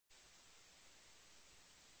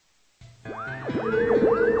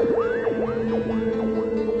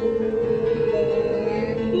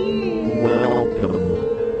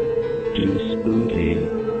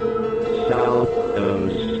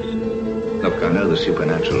I know the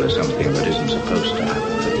supernatural is something that isn't supposed to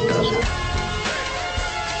happen, but it does happen.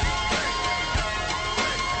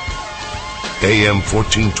 AM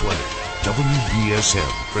 1420,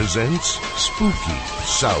 WBSM presents Spooky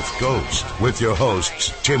South Coast with your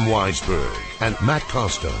hosts Tim Weisberg and Matt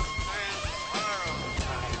Costa.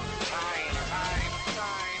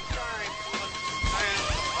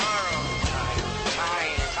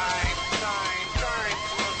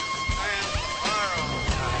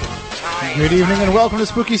 Good evening and welcome to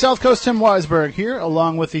Spooky South Coast. Tim Weisberg here,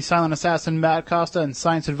 along with the silent assassin Matt Costa and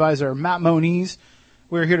science advisor Matt Moniz.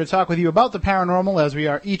 We're here to talk with you about the paranormal, as we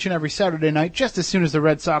are each and every Saturday night, just as soon as the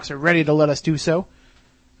Red Sox are ready to let us do so.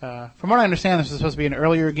 From what I understand, this was supposed to be an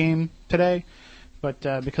earlier game today, but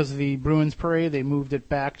because of the Bruins parade, they moved it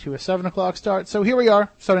back to a 7 o'clock start. So here we are,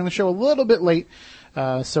 starting the show a little bit late.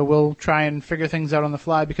 So we'll try and figure things out on the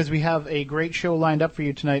fly, because we have a great show lined up for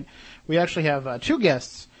you tonight. We actually have two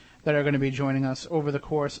guests that are going to be joining us over the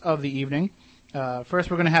course of the evening.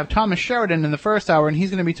 First, we're going to have Thomas Sheridan in the first hour, and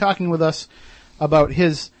he's going to be talking with us about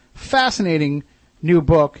his fascinating new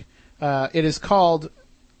book. It is called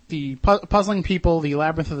The Puzzling People, The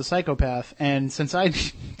Labyrinth of the Psychopath, and since I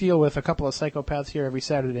deal with a couple of psychopaths here every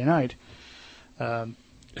Saturday night, yeah.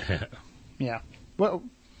 What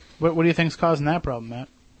do you think's causing that problem, Matt?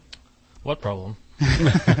 What problem?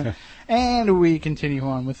 And we continue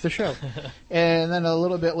on with the show. And then a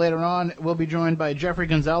little bit later on, we'll be joined by Jeffrey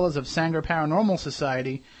Gonzalez of Sanger Paranormal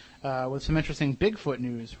Society with some interesting Bigfoot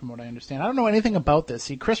news, from what I understand. I don't know anything about this.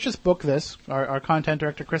 See, Chris just booked this. Our content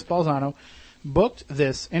director, Chris Balzano, booked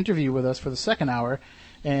this interview with us for the second hour,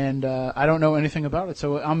 and I don't know anything about it.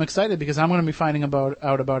 So I'm excited, because I'm going to be finding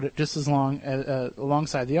out about it just as long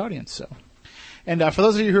alongside the audience. So. And for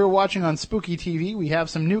those of you who are watching on Spooky TV, we have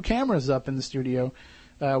some new cameras up in the studio,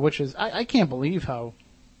 which is, I can't believe how,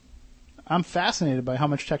 I'm fascinated by how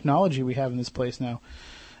much technology we have in this place now.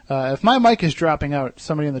 If my mic is dropping out,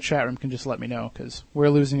 somebody in the chat room can just let me know, because we're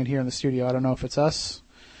losing it here in the studio. I don't know if it's us,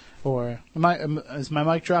 or is my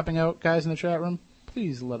mic dropping out, guys in the chat room?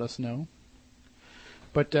 Please let us know.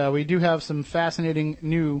 But we do have some fascinating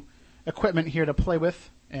new equipment here to play with,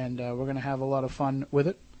 and we're going to have a lot of fun with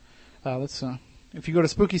it. If you go to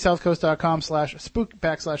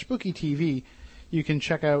SpookySouthCoast.com/spooky TV, you can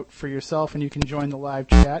check out for yourself, and you can join the live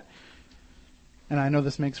chat. And I know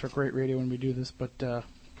this makes for great radio when we do this, but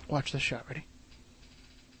watch this shot. Ready?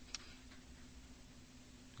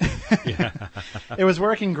 Yeah. It was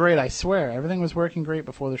working great, I swear. Everything was working great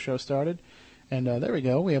before the show started. And there we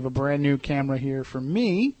go. We have a brand new camera here for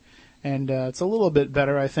me. And it's a little bit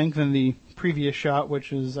better, I think, than the previous shot,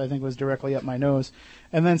 which I think was directly up my nose.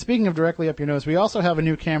 And then, speaking of directly up your nose, we also have a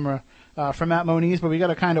new camera from Matt Moniz, but we got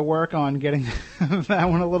to kind of work on getting that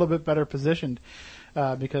one a little bit better positioned,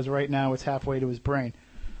 because right now it's halfway to his brain.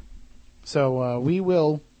 So we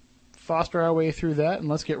will foster our way through that, and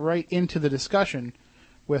let's get right into the discussion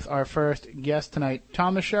with our first guest tonight.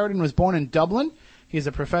 Thomas Sheridan was born in Dublin. He's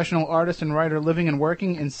a professional artist and writer living and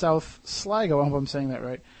working in South Sligo. I hope I'm saying that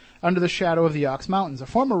right. Under the shadow of the Ox Mountains. A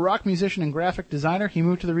former rock musician and graphic designer, he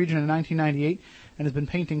moved to the region in 1998 and has been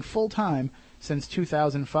painting full-time since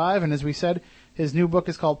 2005. And as we said, his new book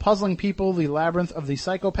is called Puzzling People, The Labyrinth of the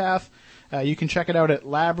Psychopath. You can check it out at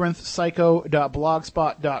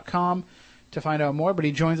labyrinthpsycho.blogspot.com to find out more. But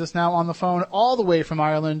he joins us now on the phone all the way from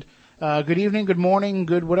Ireland. Good evening, good morning,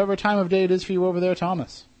 good whatever time of day it is for you over there,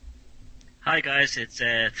 Thomas. Hi, guys. It's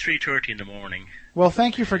 3:30 in the morning. Well,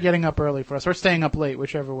 thank you for getting up early for us, or staying up late,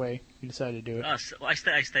 whichever way you decided to do it. I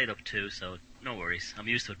stayed up too, so no worries. I'm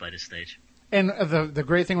used to it by this stage. And the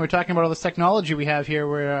great thing, we're talking about all this technology we have here,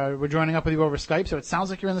 we're joining up with you over Skype, so it sounds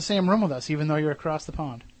like you're in the same room with us, even though you're across the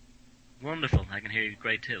pond. Wonderful. I can hear you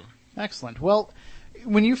great too. Excellent. Well,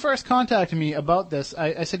 when you first contacted me about this,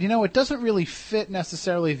 I said, it doesn't really fit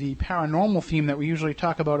necessarily the paranormal theme that we usually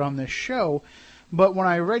talk about on this show. But when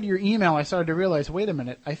I read your email, I started to realize, wait a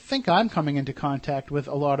minute, I think I'm coming into contact with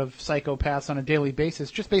a lot of psychopaths on a daily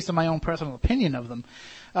basis, just based on my own personal opinion of them.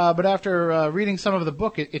 But after reading some of the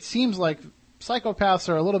book, it seems like psychopaths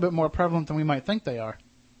are a little bit more prevalent than we might think they are.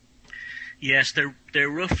 Yes, they're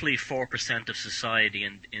roughly 4% of society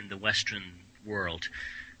in the Western world.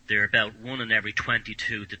 They're about 1 in every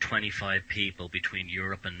 22 to 25 people between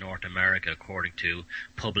Europe and North America, according to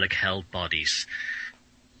public health bodies.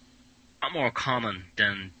 More common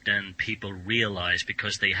than people realize,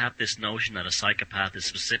 because they have this notion that a psychopath is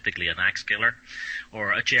specifically an axe killer,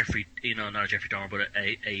 or a Jeffrey, not a Jeffrey Dahmer, but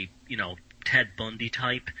a Ted Bundy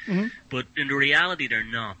type. Mm-hmm. But in reality, they're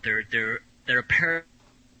not. They're a pair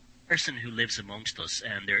person who lives amongst us,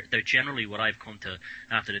 and they're generally what I've come to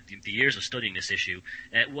after the years of studying this issue,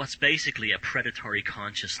 what's basically a predatory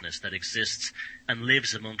consciousness that exists and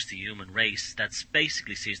lives amongst the human race that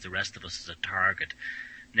basically sees the rest of us as a target.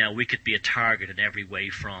 Now, we could be a target in every way,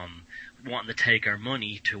 from wanting to take our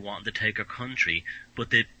money to wanting to take our country, but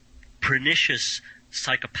the pernicious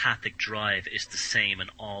psychopathic drive is the same in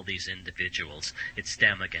all these individuals. It's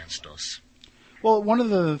them against us. Well, one of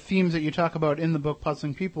the themes that you talk about in the book,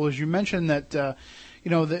 Puzzling People, is you mention that the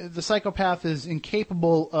psychopath is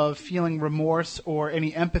incapable of feeling remorse or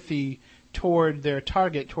any empathy toward their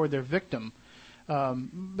target, toward their victim.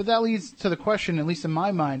 But that leads to the question, at least in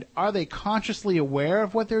my mind, are they consciously aware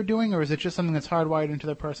of what they're doing, or is it just something that's hardwired into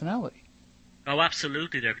their personality? Oh,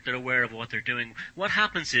 absolutely. They're aware of what they're doing. What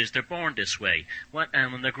happens is they're born this way.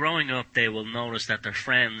 And when they're growing up, they will notice that their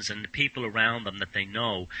friends and the people around them that they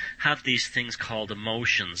know have these things called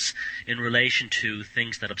emotions in relation to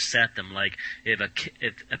things that upset them. Like if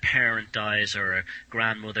a parent dies, or a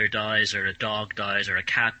grandmother dies, or a dog dies, or a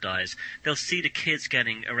cat dies, they'll see the kids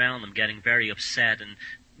getting very upset and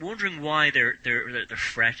wondering why they're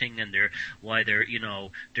fretting, and why they're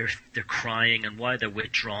crying, and why they're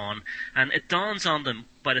withdrawn. And it dawns on them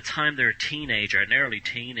by the time they're a teenager, an early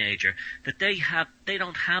teenager, that they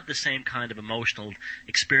don't have the same kind of emotional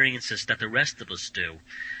experiences that the rest of us do,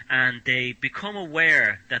 and they become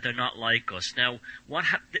aware that they're not like us. Now, what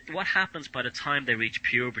happens by the time they reach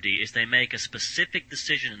puberty is they make a specific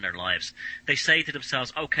decision in their lives. They say to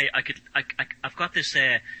themselves, "Okay, I've got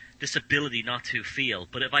this ability not to feel,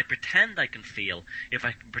 but if I pretend I can feel, if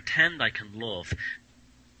I can pretend I can love,"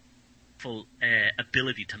 full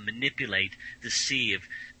ability to manipulate, deceive,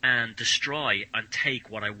 and destroy and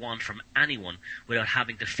take what I want from anyone without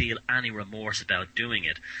having to feel any remorse about doing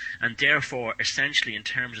it. And therefore, essentially, in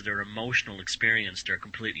terms of their emotional experience, they're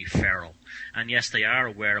completely feral. And yes, they are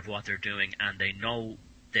aware of what they're doing, and they know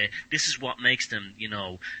this is what makes them,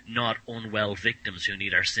 not unwell victims who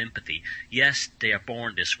need our sympathy. Yes, they are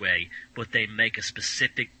born this way, but they make a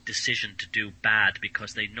specific decision to do bad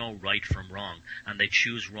because they know right from wrong, and they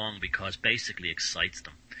choose wrong because basically it excites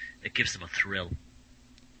them. It gives them a thrill.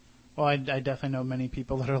 Well, I definitely know many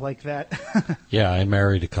people that are like that. Yeah, I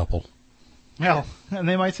married a couple. Well, and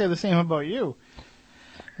they might say the same about you.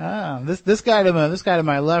 This guy to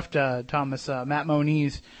my left, Thomas, Matt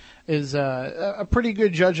Moniz, is a pretty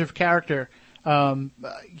good judge of character.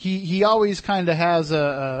 He always kind of has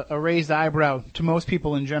a raised eyebrow to most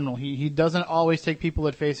people in general. He doesn't always take people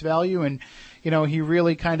at face value, and he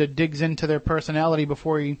really kind of digs into their personality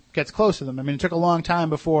before he gets close to them. I mean, it took a long time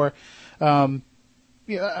before.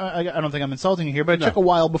 I don't think I'm insulting you here, but it took a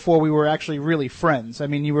while before we were actually really friends. I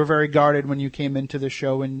mean, you were very guarded when you came into the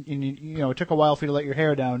show, and it took a while for you to let your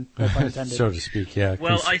hair down, no pun intended. So to speak, yeah.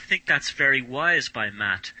 Well, I think that's very wise by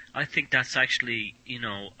Matt. I think that's actually,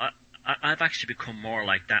 I've actually become more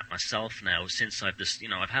like that myself now since I've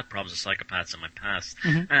had problems with psychopaths in my past,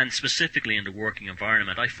 and specifically in the working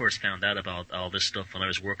environment. I first found out about all this stuff when I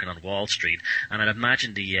was working on Wall Street, and I'd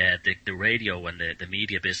imagine the radio and the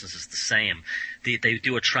media business is the same. They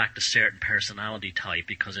do attract a certain personality type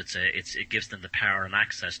because it gives them the power and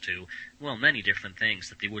access to many different things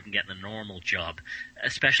that they wouldn't get in a normal job,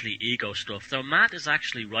 especially ego stuff. So Matt is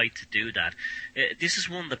actually right to do that. This is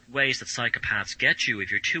one of the ways that psychopaths get you. If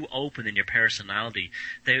you're too open in your personality,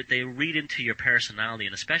 they read into your personality,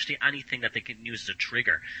 and especially anything that they can use as a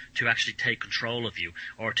trigger to actually take control of you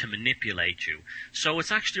or to manipulate you. So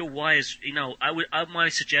it's actually a wise, my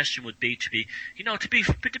suggestion would be to be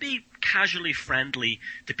casually friendly,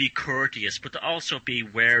 to be courteous, but to also be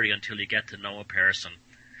wary until you get to know a person.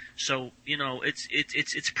 So,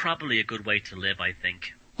 it's probably a good way to live, I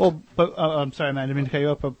think. Well, but I'm sorry, man, I didn't mean to cut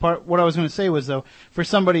you up. But what I was going to say was, though, for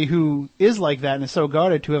somebody who is like that and is so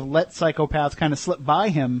guarded, to have let psychopaths kind of slip by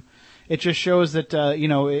him, it just shows that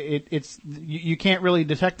you can't really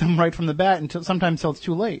detect them right from the bat until it's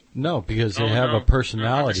too late. No, because they have a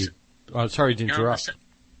personality. Sorry to interrupt.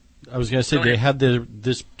 I was going to say they have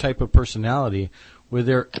this type of personality where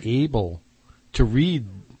they're able to read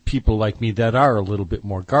people like me that are a little bit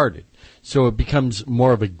more guarded. So it becomes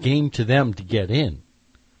more of a game to them to get in,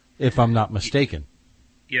 if I'm not mistaken.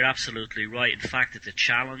 You're absolutely right. In fact, it's a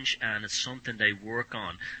challenge, and it's something they work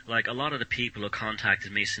on. Like, a lot of the people who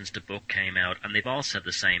contacted me since the book came out, and they've all said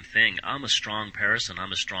the same thing. I'm a strong person.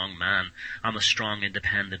 I'm a strong man. I'm a strong,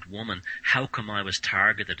 independent woman. How come I was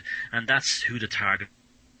targeted? And that's who the target.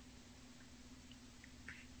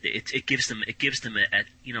 It gives them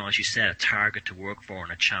as you said, a target to work for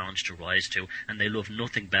and a challenge to rise to, and they love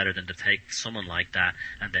nothing better than to take someone like that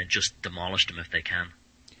and then just demolish them if they can.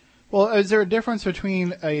 Well, is there a difference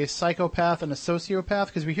between a psychopath and a sociopath?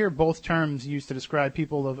 Because we hear both terms used to describe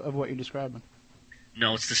people of what you're describing.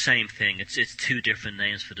 No, it's the same thing. It's two different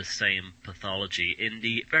names for the same pathology. In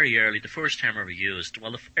the first term ever used,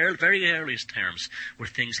 well, the very earliest terms were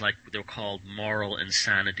things like they were called moral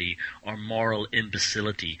insanity or moral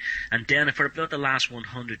imbecility. And then for about the last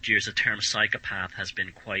 100 years, the term psychopath has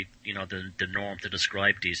been quite, the norm to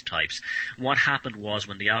describe these types. What happened was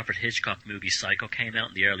when the Alfred Hitchcock movie Psycho came out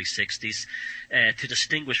in the early 60s, to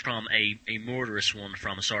distinguish from a murderous one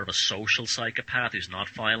from a sort of a social psychopath who's not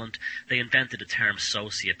violent, they invented the term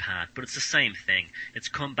sociopath, but it's the same thing. It's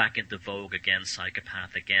come back into vogue again,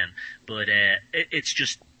 psychopath again, but it's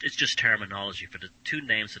just terminology for the two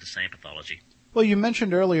names of the same pathology. Well, you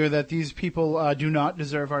mentioned earlier that these people do not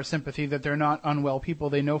deserve our sympathy, that they're not unwell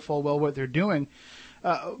people. They know full well what they're doing.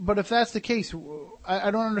 But if that's the case,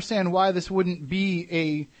 I don't understand why this wouldn't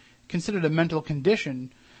be considered a mental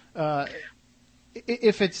condition.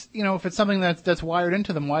 If it's something that's wired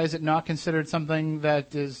into them, why is it not considered something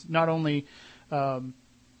that is not only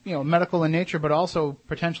medical in nature, but also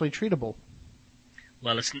potentially treatable?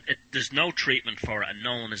 Well, there's no treatment for it, and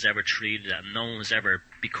no one has ever treated it, and no one has ever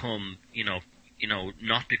become,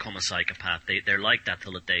 not become a psychopath. They're like that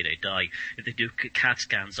till the day they die. If they do CAT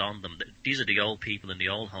scans on them, these are the old people in the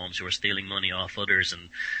old homes who are stealing money off others and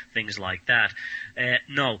things like that.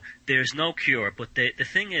 No, there's no cure. But the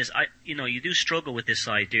thing is, you do struggle with this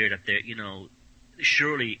idea that they're,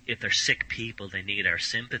 surely if they're sick people, they need our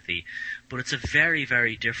sympathy. But it's a very,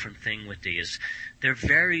 very different thing with these. They're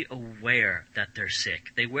very aware that they're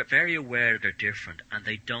sick. They're very aware they're different, and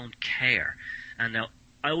they don't care. And now,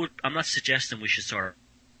 I'm not suggesting we should sort of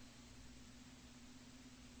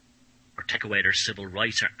or take away their civil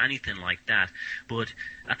rights or anything like that, but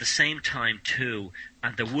at the same time too,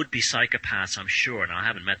 and there would be psychopaths, I'm sure, and I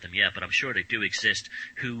haven't met them yet, but I'm sure they do exist,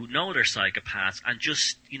 who know they're psychopaths and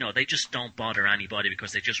just, they just don't bother anybody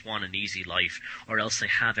because they just want an easy life, or else they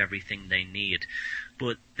have everything they need.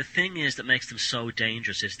 But the thing is that makes them so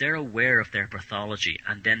dangerous is they're aware of their pathology,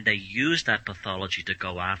 and then they use that pathology to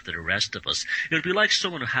go after the rest of us. It would be like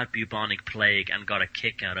someone who had bubonic plague and got a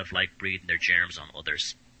kick out of breathing their germs on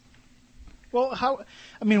others. Well,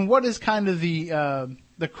 what is kind of the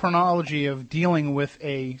chronology of dealing with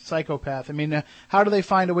a psychopath? How do they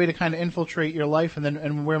find a way to kind of infiltrate your life,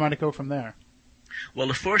 and where might it go from there? Well,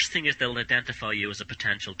 the first thing is they'll identify you as a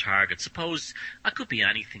potential target. Suppose it could be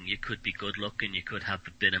anything. You could be good looking, you could have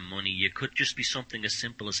a bit of money, you could just be something as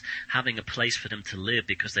simple as having a place for them to live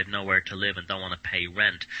because they've nowhere to live and don't want to pay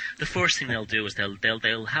rent. The first thing they'll do is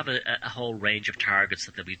they'll have a whole range of targets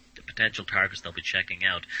that potential targets they'll be checking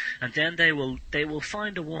out, and then they will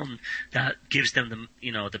find the one that gives them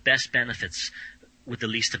the best benefits with the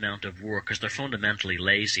least amount of work, because they're fundamentally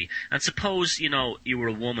lazy. And suppose, you were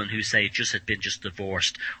a woman who, say, had been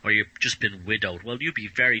divorced, or you've just been widowed. Well, you'd be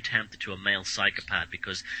very tempted to a male psychopath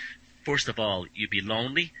because, first of all, you'd be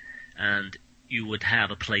lonely, and you would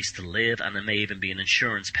have a place to live, and there may even be an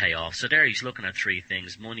insurance payoff. So there he's looking at three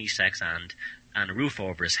things: money, sex, and a roof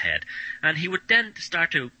over his head. And he would then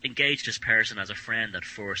start to engage this person as a friend at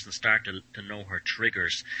first and start to know her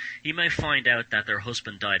triggers. He may find out that their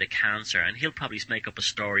husband died of cancer, and he'll probably make up a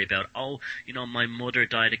story about, my mother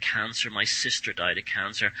died of cancer, my sister died of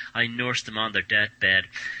cancer, I nursed them on their deathbed.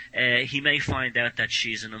 He may find out that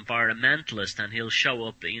she's an environmentalist, and he'll show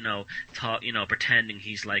up, pretending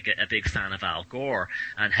he's like a big fan of Al Gore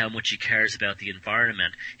and how much he cares about the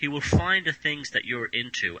environment. He will find the things that you're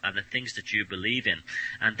into and the things that you believe in,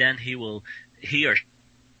 and then he or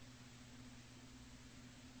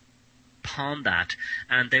upon that,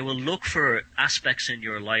 and they will look for aspects in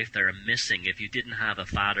your life that are missing. If you didn't have a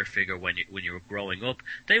father figure when you were growing up,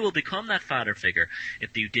 they will become that father figure.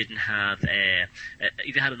 If you didn't have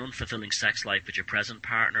if you had an unfulfilling sex life with your present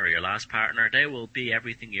partner or your last partner, they will be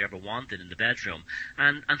everything you ever wanted in the bedroom,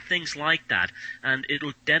 and things like that. And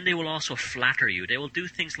then they will also flatter you. They will do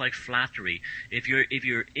things like flattery. If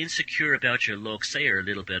you're insecure about your looks, say you're a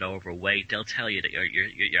little bit overweight, they'll tell you that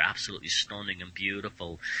you're absolutely stunning and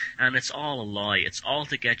beautiful, and it's all a lie. It's all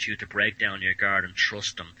to get you to break down your guard and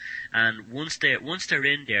trust them. And once they're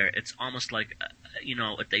in there, it's almost like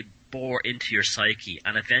they bore into your psyche,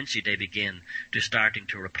 and eventually they begin to starting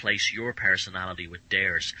to replace your personality with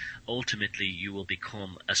theirs. Ultimately, you will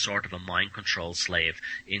become a sort of a mind control slave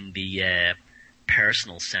in the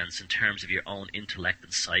personal sense, in terms of your own intellect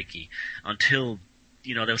and psyche, until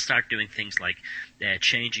they'll start doing things like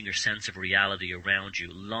changing your sense of reality around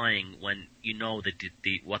you, lying when you know that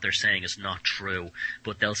what they're saying is not true,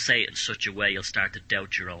 but they'll say it in such a way you'll start to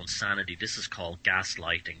doubt your own sanity. This is called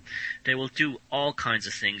gaslighting. They will do all kinds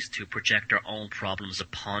of things to project their own problems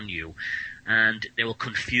upon you, and they will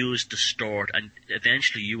confuse, distort, and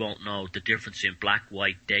eventually you won't know the difference in black,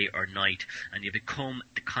 white, day or night, and you become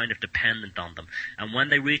kind of dependent on them. And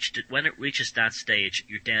when it reaches that stage,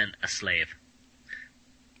 you're then a slave.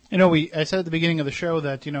 I said at the beginning of the show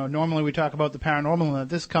that, normally we talk about the paranormal and that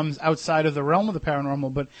this comes outside of the realm of the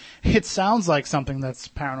paranormal, but it sounds like something that's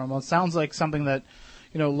paranormal. It sounds like something that,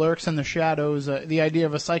 lurks in the shadows. The idea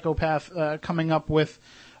of a psychopath coming up with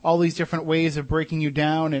all these different ways of breaking you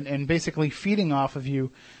down and basically feeding off of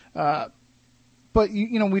you. But,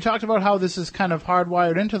 we talked about how this is kind of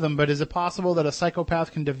hardwired into them, but is it possible that a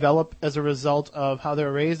psychopath can develop as a result of how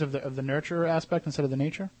they're raised, of the nurture aspect instead of the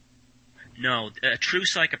nature? No, a true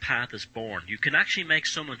psychopath is born. You can actually make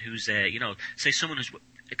someone who's, say someone who's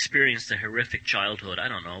experienced a horrific childhood, I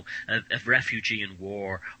don't know, a refugee in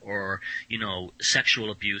war or, sexual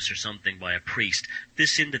abuse or something by a priest.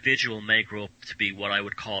 This individual may grow up to be what I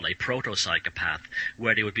would call a proto-psychopath,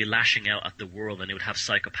 where they would be lashing out at the world and they would have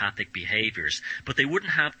psychopathic behaviors. But they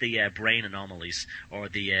wouldn't have the brain anomalies or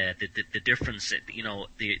the difference,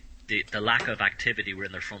 the lack of activity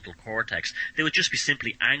within their frontal cortex. They would just be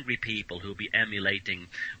simply angry people who would be emulating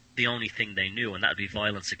the only thing they knew, and that would be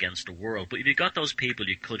violence against the world. But if you got those people,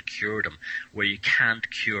 you could cure them, where you can't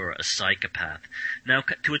cure a psychopath. Now,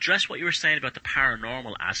 to address what you were saying about the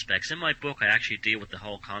paranormal aspects, in my book I actually deal with the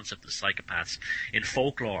whole concept of psychopaths in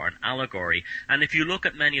folklore and allegory. And if you look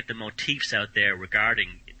at many of the motifs out there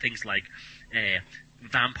regarding things like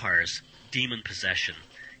vampires, demon possession,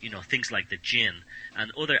 things like the jinn,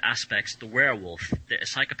 and other aspects, the werewolf, the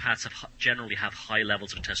psychopaths generally have high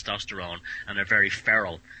levels of testosterone and are very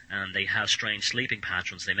feral, and they have strange sleeping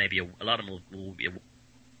patterns. They may be a lot of them will be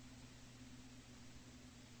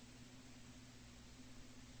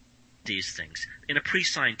these things. In a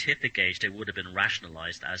pre-scientific age, they would have been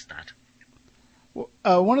rationalized as that. Well,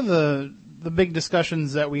 one of the big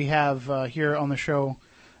discussions that we have here on the show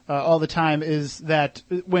all the time is that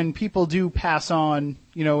when people do pass on,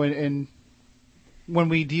 and when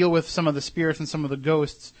we deal with some of the spirits and some of the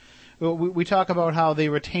ghosts, we talk about how they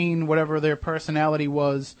retain whatever their personality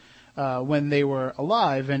was when they were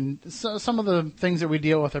alive. And so, some of the things that we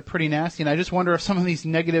deal with are pretty nasty. And I just wonder if some of these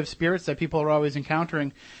negative spirits that people are always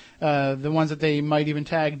encountering, the ones that they might even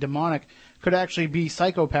tag demonic, could actually be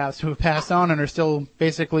psychopaths who have passed on and are still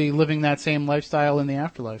basically living that same lifestyle in the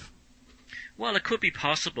afterlife. Well, it could be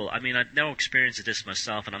possible. I mean, I've no experience of this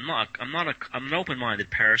myself, and I'm an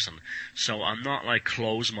open-minded person, so I'm not like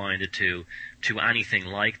close-minded to anything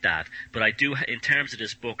like that. But I do, in terms of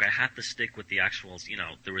this book, I have to stick with the actual,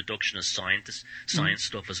 the reductionist science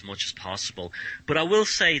stuff as much as possible. But I will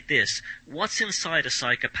say this: what's inside a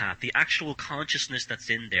psychopath, the actual consciousness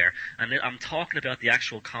that's in there, and I'm talking about the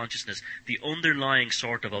actual consciousness, the underlying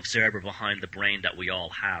sort of observer behind the brain that we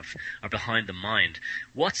all have, or behind the mind.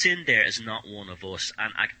 What's in there is not one of us,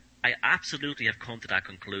 and I absolutely have come to that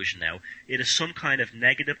conclusion now. It is some kind of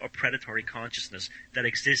negative or predatory consciousness that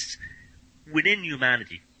exists within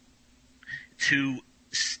humanity.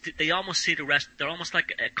 They almost see the rest. They're almost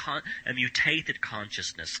like a mutated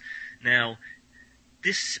consciousness. Now,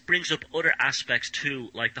 this brings up other aspects too,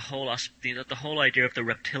 like the whole idea of the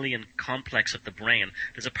reptilian complex of the brain.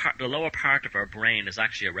 There's the lower part of our brain is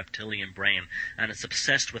actually a reptilian brain, and it's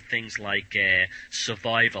obsessed with things like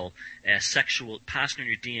survival, sexual, passing on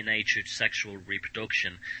your DNA through sexual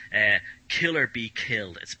reproduction, kill or be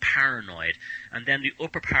killed. It's paranoid. And then the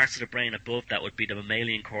upper parts of the brain above that would be the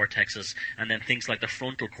mammalian cortexes, and then things like the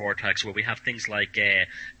frontal cortex, where we have things like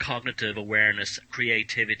cognitive awareness,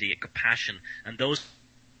 creativity, compassion, and those.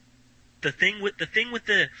 The thing with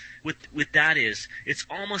that is, it's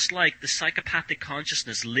almost like the psychopathic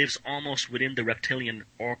consciousness lives almost within the reptilian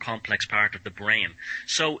or complex part of the brain.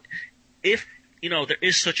 So, if there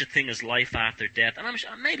is such a thing as life after death, and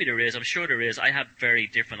maybe there is. I'm sure there is. I have very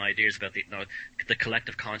different ideas about the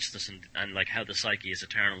collective consciousness and like how the psyche is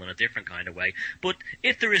eternal in a different kind of way. But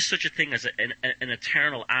if there is such a thing as an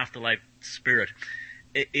eternal afterlife spirit,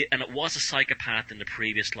 and it was a psychopath in the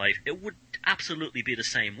previous life, it would absolutely be the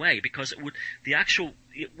same way, because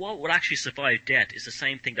what would actually survive death is the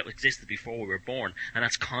same thing that existed before we were born, and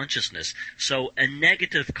that's consciousness. So a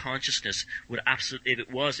negative consciousness would absolutely, if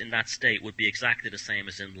it was in that state, would be exactly the same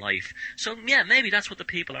as in life. So yeah, maybe that's what the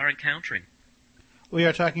people are encountering. We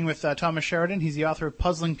are talking with Thomas Sheridan. He's the author of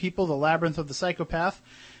Puzzling People, The Labyrinth of the Psychopath.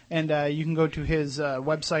 And you can go to his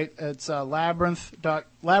website. It's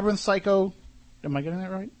labyrinthpsycho.com. Am I getting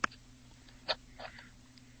that right?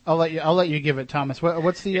 I'll let you give it, Thomas.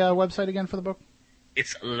 What's the website again for the book?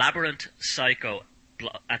 It's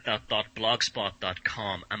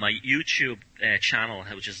labyrinthpsycho@blogspot.com, and my YouTube channel,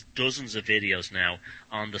 which has dozens of videos now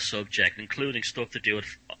on the subject, including stuff to do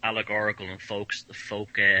with allegorical and folk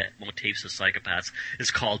motifs of psychopaths, is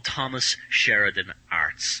called Thomas Sheridan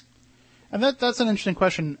Arts. And that's an interesting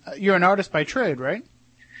question. You're an artist by trade, right?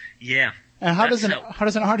 Yeah. And how does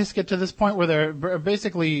an artist get to this point where they're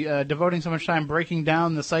basically devoting so much time breaking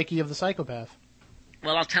down the psyche of the psychopath?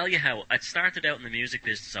 Well, I'll tell you how. I started out in the music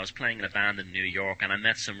business. I was playing in a band in New York, and I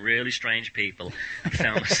met some really strange people and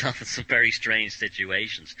found myself in some very strange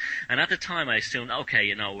situations. And at the time, I assumed,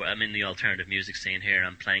 okay, I'm in the alternative music scene here.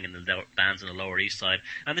 I'm playing in the bands on the Lower East Side,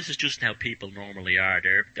 and this is just how people normally are.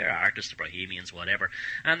 They're artists, bohemians, whatever.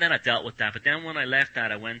 And then I dealt with that. But then when I left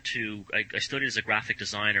that, I studied as a graphic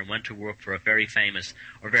designer and went to work for a very famous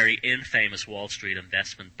or very infamous Wall Street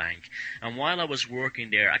investment bank. And while I was working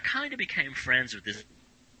there, I kind of became friends with this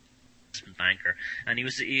banker, and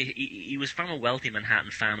he was from a wealthy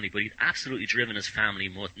Manhattan family, but he'd absolutely driven his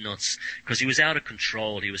family nuts because he was out of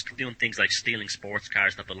control. He was doing things like stealing sports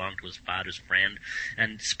cars that belonged to his father's friend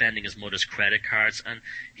and spending his mother's credit cards, and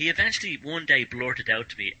he eventually one day blurted out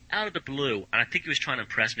to me out of the blue, and I think he was trying to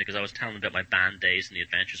impress me because I was telling him about my band days and the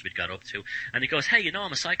adventures we'd got up to, and he goes, "Hey,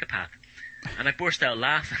 I'm a psychopath." And I burst out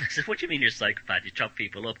laughing. I said, "What do you mean you're a psychopath? You chop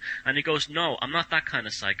people up?" And he goes, "No, I'm not that kind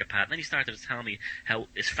of psychopath." And then he started to tell me how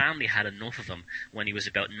his family had enough of him when he was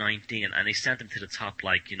about 19, and they sent him to the top,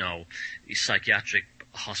 psychiatric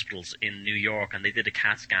hospitals in New York, and they did a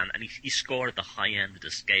CAT scan, and he scored at the high end of the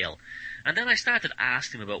scale. And then I started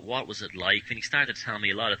asking him about what was it like, and he started to tell me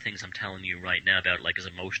a lot of things I'm telling you right now about, like, his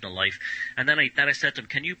emotional life. And then I said to him,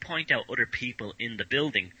 "Can you point out other people in the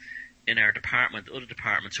building, in our department, other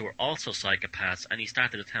departments who are also psychopaths?" And he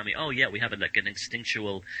started to tell me, "Oh yeah, we have an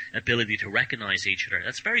instinctual ability to recognize each other."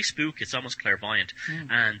 That's very spooky. It's almost clairvoyant.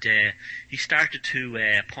 And he started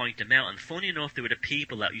to point them out. And funny enough, they were the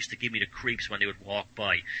people that used to give me the creeps when they would walk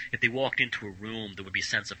by. If they walked into a room, there would be a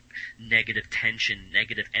sense of negative tension,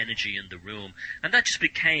 negative energy in the room. And that just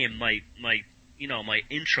became my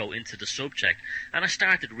intro into the subject. And I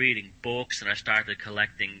started reading books, and I started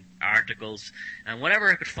collecting articles and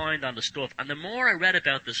whatever I could find on the stuff. And the more I read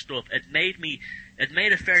about this stuff, it made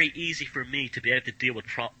it very easy for me to be able to deal with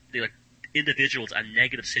individuals and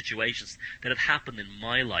negative situations that had happened in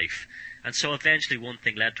my life. And so eventually one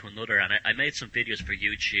thing led to another, and I made some videos for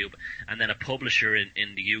YouTube, and then a publisher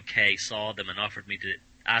in the UK saw them and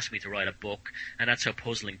asked me to write a book, and that's how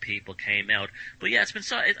Puzzling People came out. But yeah,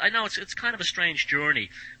 I know it's kind of a strange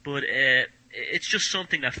journey, but it's just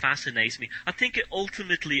something that fascinates me. I think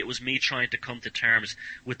ultimately it was me trying to come to terms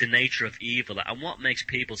with the nature of evil and what makes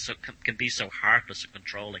people can be so heartless and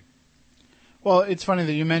controlling. Well, it's funny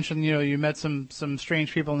that you mentioned, you met some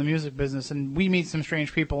strange people in the music business, and we meet some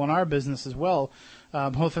strange people in our business as well,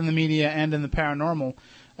 both in the media and in the paranormal.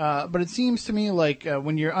 But it seems to me like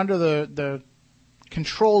when you're under the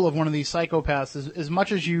control of one of these psychopaths, as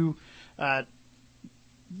much as you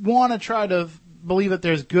want to try to believe that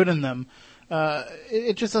there's good in them,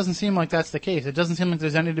 it just doesn't seem like that's the case. It doesn't seem like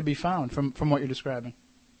there's any to be found from what you're describing.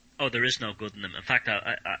 Oh, there is no good in them. In fact,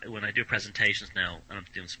 when I do presentations now, and I'm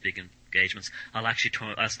doing speaking engagements, I'll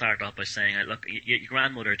start off by saying, "Look, your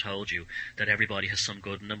grandmother told you that everybody has some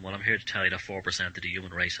good in them. Well, I'm here to tell you that 4% of the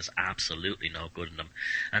human race has absolutely no good in them,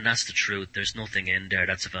 and that's the truth. There's nothing in there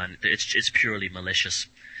it's purely malicious."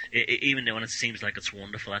 Even when it seems like it's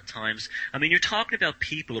wonderful at times. I mean, you're talking about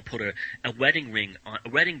people who put a wedding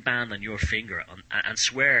band on your finger and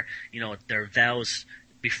swear, their vows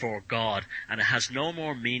before God, and it has no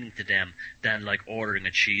more meaning to them than like ordering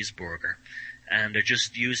a cheeseburger. And they're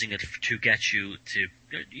just using it to get you to,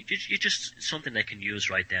 you're just something they can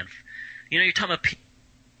use right then. You're talking about people,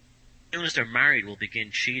 as soon as they're married, will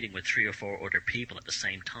begin cheating with 3 or 4 other people at the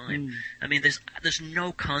same time. I mean, there's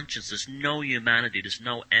no conscience, there's no humanity, there's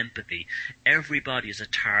no empathy. Everybody is a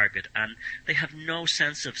target, and they have no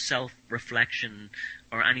sense of self-reflection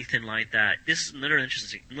or anything like that. This is another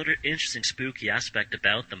interesting spooky aspect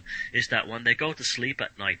about them, is that when they go to sleep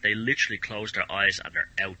at night, they literally close their eyes and they're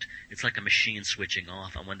out. It's like a machine switching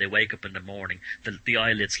off, and when they wake up in the morning, the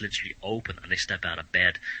eyelids literally open and they step out of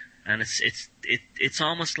bed. And it's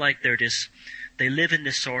almost like they live in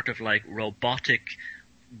this sort of like robotic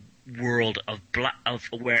world of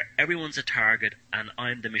where everyone's a target and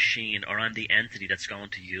I'm the machine or I'm the entity that's going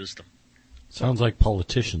to use them. Sounds like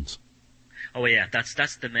politicians. Oh yeah,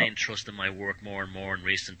 that's the main thrust of my work more and more in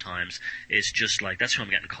recent times. Is just like that's who I'm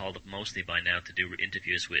getting called up mostly by now to do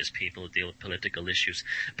interviews with, is people who deal with political issues.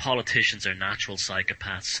 Politicians are natural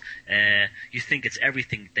psychopaths. You think it's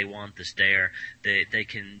everything they want is there. This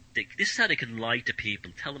is how they can lie to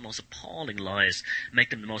people, tell the most appalling lies, make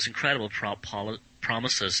them the most incredible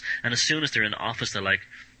promises, and as soon as they're in office, they're like,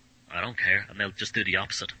 I don't care, and they'll just do the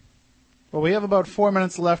opposite. Well, we have about 4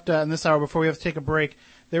 minutes left in this hour before we have to take a break.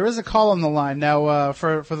 There is a call on the line. Now,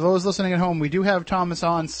 for those listening at home, we do have Thomas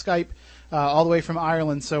on Skype all the way from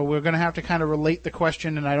Ireland, so we're going to have to kind of relate the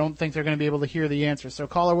question, and I don't think they're going to be able to hear the answer. So,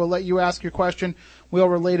 caller, we'll let you ask your question. We'll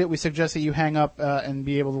relate it. We suggest that you hang up and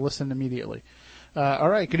be able to listen immediately. All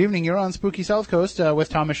right, good evening. You're on Spooky South Coast with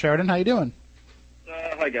Thomas Sheridan. How you doing?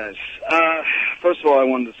 Hi, guys. First of all, I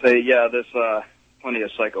wanted to say, yeah, there's plenty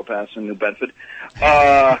of psychopaths in New Bedford,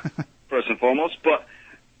 first and foremost. But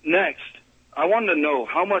next, I wanted to know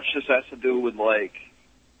how much this has to do with, like,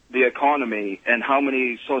 the economy and how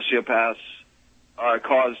many sociopaths are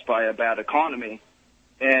caused by a bad economy.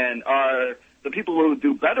 And are the people who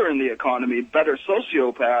do better in the economy better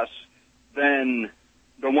sociopaths than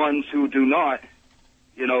the ones who do not,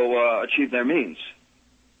 achieve their means?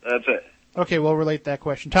 That's it. Okay, we'll relate that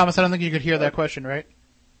question. Thomas, I don't think you could hear that question, right?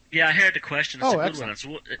 Yeah, I heard the question. It's a good excellent.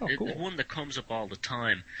 one. It's cool. one that comes up all the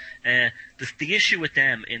time. The issue with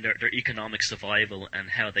them in their economic survival and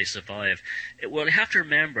how they survive, well, you have to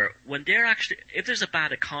remember, when they're actually, if there's a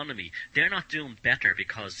bad economy, they're not doing better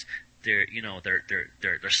because they're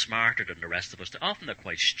smarter than the rest of us. Often they're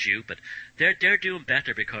quite stupid. They're doing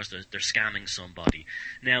better because they're scamming somebody.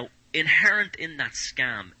 Now, inherent in that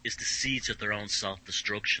scam is the seeds of their own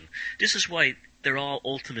self-destruction. This is why they're all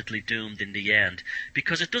ultimately doomed in the end,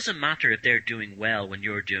 because it doesn't matter if they're doing well when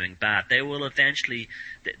you're doing bad. They will eventually,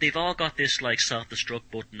 they've all got this like self-destruct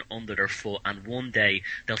button under their foot, and one day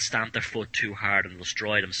they'll stamp their foot too hard and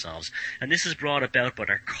destroy themselves. And this is brought about by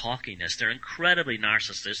their cockiness. They're incredibly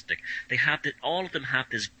narcissistic. All of them have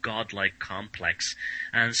this godlike complex.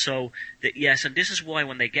 And so, and this is why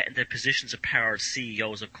when they get into positions of power as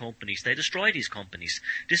CEOs of companies, they destroy these companies.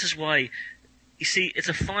 This is why, you see, it's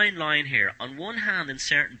a fine line here. On one hand, in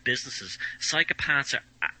certain businesses, psychopaths are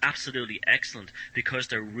absolutely excellent because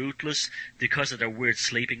they're ruthless, because of their weird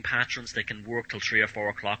sleeping patterns. They can work till 3 or 4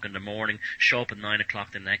 o'clock in the morning, show up at 9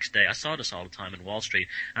 o'clock the next day. I saw this all the time in Wall Street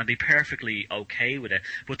and be perfectly okay with it.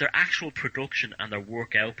 But their actual production and their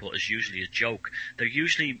work output is usually a joke. They're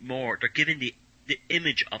giving the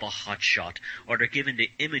image of a hotshot, or they're given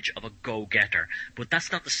the image of a go-getter. But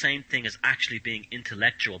that's not the same thing as actually being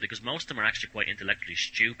intellectual, because most of them are actually quite intellectually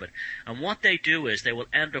stupid. And what they do is they will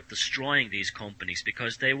end up destroying these companies,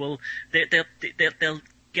 because they'll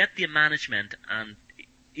get the management and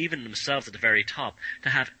even themselves at the very top, to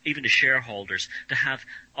have even the shareholders, to have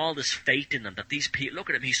all this faith in them that these people, look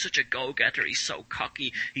at him, he's such a go-getter, he's so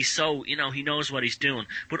cocky, he's so, he knows what he's doing.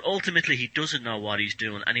 But ultimately he doesn't know what he's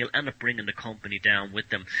doing, and he'll end up bringing the company down with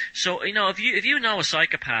them. So, if you know a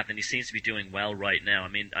psychopath and he seems to be doing well right now, I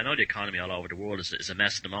mean, I know the economy all over the world is a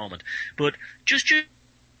mess at the moment, but just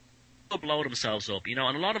blow themselves up, and a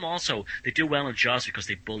lot of them also, they do well in jobs because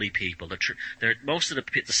they bully people. They're most of the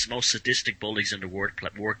most sadistic bullies in the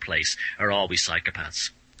workplace are always psychopaths.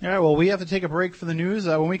 All right, well, we have to take a break for the news.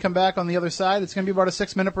 When we come back on the other side, it's going to be about a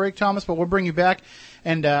 6-minute break, Thomas, but we'll bring you back.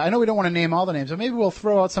 And I know we don't want to name all the names, but maybe we'll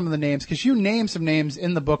throw out some of the names, because you name some names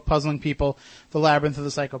in the book, Puzzling People, The Labyrinth of the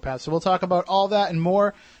Psychopaths. So we'll talk about all that and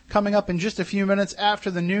more coming up in just a few minutes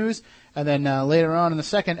after the news. And then later on in the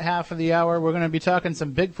second half of the hour, we're going to be talking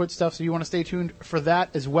some Bigfoot stuff, so you want to stay tuned for that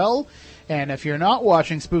as well. And if you're not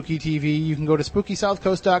watching Spooky TV, you can go to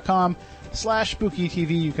SpookySouthCoast.com/Spooky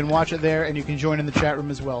TV. You can watch it there, and you can join in the chat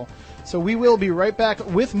room as well. So we will be right back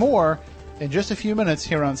with more in just a few minutes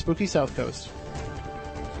here on Spooky South Coast.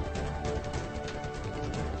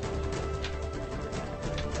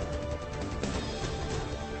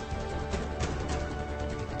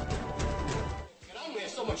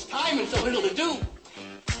 So much time and so little to do.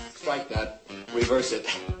 Strike that. Reverse it.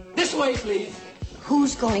 This way, please.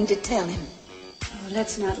 Who's going to tell him? Oh,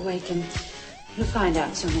 let's not wake him. He'll find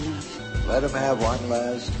out soon enough. Let him have one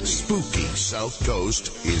last. Spooky South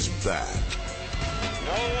Coast is back.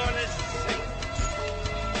 No one is safe.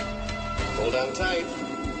 Hold on tight.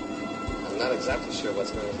 I'm not exactly sure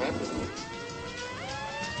what's going to happen.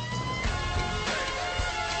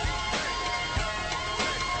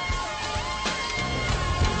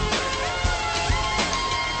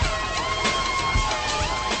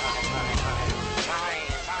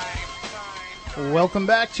 Welcome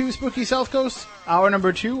back to Spooky South Coast, hour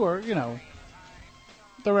number 2, or,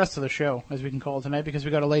 the rest of the show, as we can call it tonight, because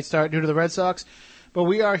we got a late start due to the Red Sox. But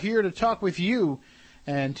we are here to talk with you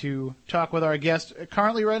and to talk with our guest.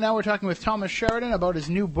 Currently, right now, we're talking with Thomas Sheridan about his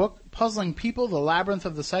new book, Puzzling People, The Labyrinth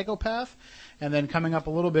of the Psychopath. And then coming up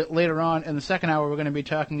a little bit later on in the second hour, we're going to be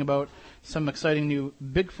talking about some exciting new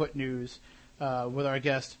Bigfoot news with our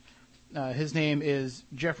guest. His name is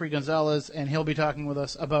Jeffrey Gonzalez, and he'll be talking with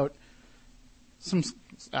us about some...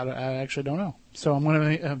 I actually don't know. So I'm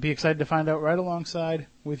going to be excited to find out right alongside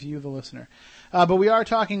with you, the listener. But we are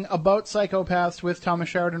talking about psychopaths with Thomas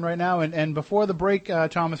Sheridan right now. And before the break,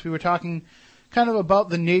 Thomas, we were talking kind of about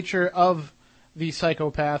the nature of the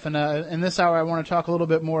psychopath. And in this hour, I want to talk a little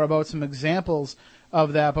bit more about some examples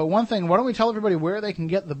of that. But one thing, why don't we tell everybody where they can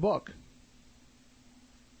get the book?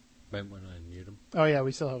 Might want to unmute him. Oh, yeah,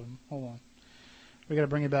 we still have him. Hold on. We got to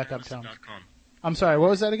bring it back up, Tom. Amazon.com. I'm sorry, what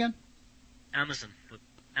was that again? Amazon.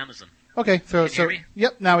 Okay, so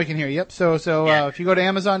yep, now we can hear you. Yep, so Yeah. If you go to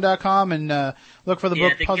Amazon.com and look for the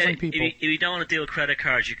book Puzzling People. If you don't want to deal with credit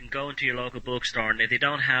cards, you can go into your local bookstore, and if they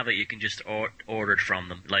don't have it, you can just order it from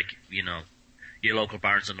them, like, you know, your local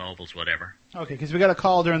Barnes and Nobles, whatever. Okay, because we got a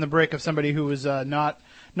call during the break of somebody who was not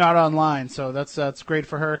online, so that's great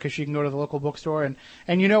for her because she can go to the local bookstore,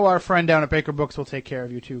 and you know our friend down at Baker Books will take care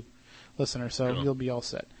of you too, listener. So Cool. You'll be all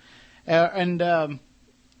set.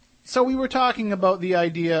 So we were talking about the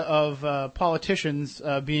idea of politicians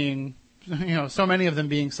being, so many of them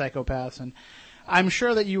being psychopaths, and I'm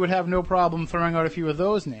sure that you would have no problem throwing out a few of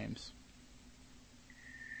those names.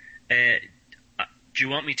 Do you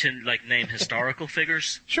want me to name historical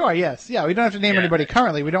figures? Sure. Yes. Yeah. We don't have to name anybody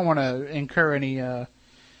currently. We don't want to incur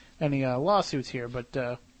any lawsuits here,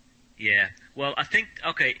 but. Yeah. Well, I think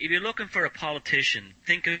if you're looking for a politician,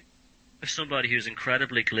 think of somebody who's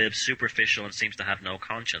incredibly glib, superficial, and seems to have no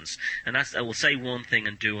conscience. And I will say one thing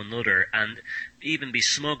and do another, and even be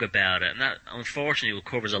smug about it. And that, unfortunately,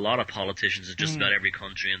 covers a lot of politicians in just about every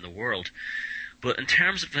country in the world. But in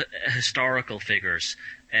terms of historical figures,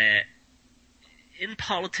 in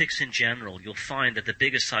politics in general, you'll find that the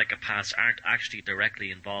biggest psychopaths aren't actually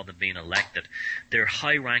directly involved in being elected. They're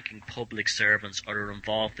high-ranking public servants or are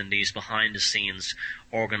involved in these behind-the-scenes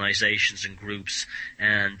organizations and groups,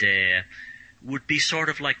 and would be sort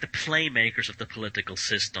of like the playmakers of the political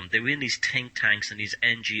system. They were in these think tanks and these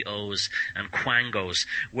NGOs and quangos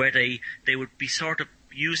where they would be sort of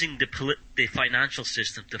using the financial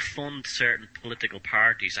system to fund certain political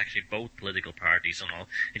parties, actually both political parties and all,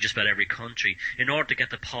 in just about every country, in order to get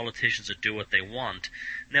the politicians to do what they want.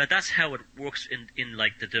 Now, that's how it works in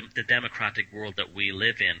the democratic world that we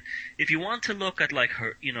live in. If you want to look at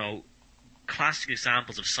classic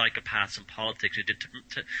examples of psychopaths in politics who did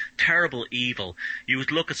terrible evil, you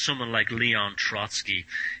would look at someone like Leon Trotsky.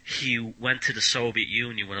 He went to the Soviet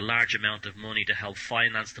Union with a large amount of money to help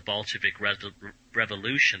finance the Bolshevik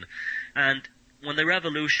revolution, and when the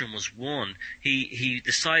revolution was won, he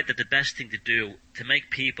decided that the best thing to do to make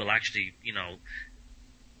people actually,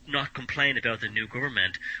 not complain about the new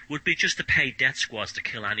government would be just to pay death squads to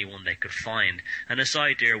kill anyone they could find. And his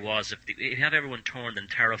idea was, if you have everyone turned and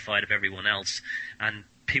terrified of everyone else and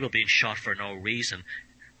people being shot for no reason,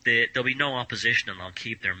 there'll be no opposition and they'll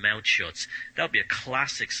keep their mouth shut. That would be a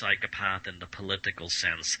classic psychopath in the political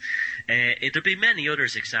sense. There'll be many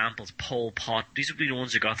others examples. Pol Pot, these would be the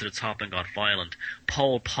ones who got to the top and got violent.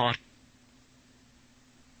 Pol Pot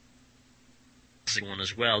one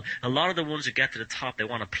as well. A lot of the ones who get to the top, they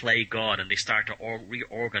want to play God and they start to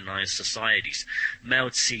reorganize societies. Mao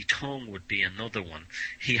Zedong would be another one.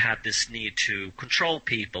 He had this need to control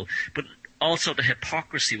people, but also the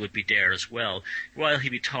hypocrisy would be there as well. While he'd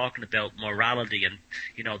be talking about morality and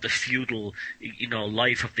the feudal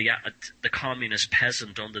life of the communist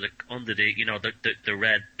peasant under the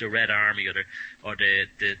Red Army or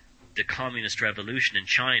the communist revolution in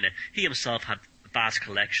China, he himself had vast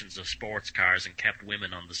collections of sports cars and kept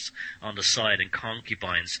women on the side and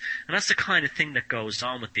concubines. And that's the kind of thing that goes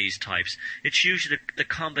on with these types. It's usually the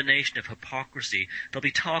combination of hypocrisy. They'll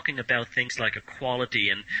be talking about things like equality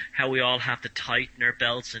and how we all have to tighten our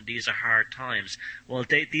belts and these are hard times. Well,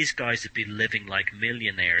 these guys would be living like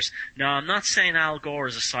millionaires. Now, I'm not saying Al Gore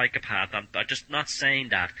is a psychopath. I'm just not saying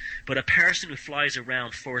that. But a person who flies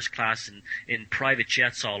around first class in private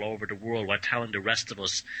jets all over the world while telling the rest of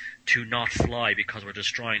us to not fly because we're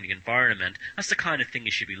destroying the environment, that's the kind of thing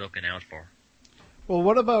you should be looking out for. Well,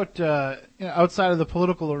 what about outside of the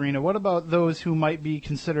political arena? What about those who might be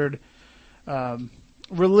considered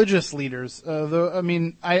religious leaders?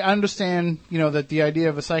 I understand, that the idea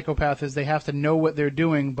of a psychopath is they have to know what they're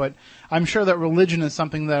doing, but I'm sure that religion is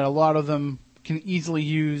something that a lot of them can easily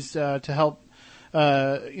use to help,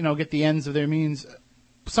 get the ends of their means.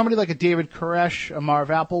 somebody like a David Koresh, a Marv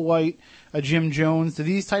Applewhite, a Jim Jones, do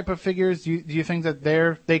these type of figures, do you think that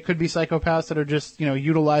they could be psychopaths that are just,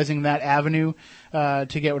 utilizing that avenue to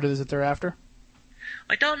get what it is that they're after?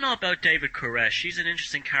 I don't know about David Koresh. He's an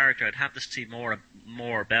interesting character. I'd have to see more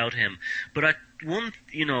about him. But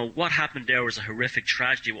what happened there was a horrific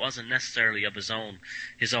tragedy. It wasn't necessarily of his own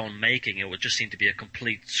making. It would just seem to be a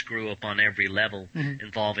complete screw up on every level,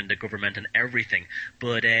 involving the government and everything.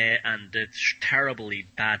 But and the terribly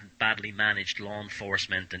badly managed law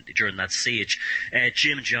enforcement during that siege.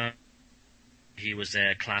 Jim Jones. He was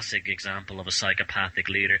a classic example of a psychopathic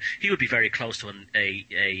leader. He would be very close to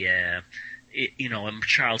a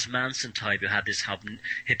Charles Manson type who had this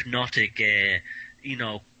hypnotic,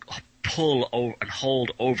 pull over and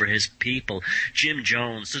hold over his people. Jim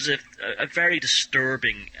Jones, there's a very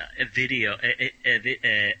disturbing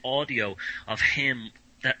audio of him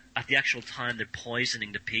that at the actual time they're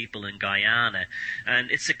poisoning the people in Guyana,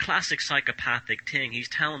 and it's a classic psychopathic thing. He's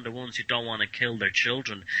telling the ones who don't want to kill their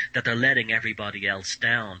children that they're letting everybody else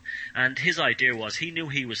down, and his idea was he knew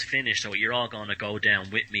he was finished, so you're all going to go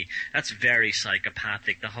down with me. That's very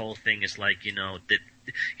psychopathic. The whole thing is like,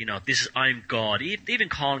 this is, I'm God. Even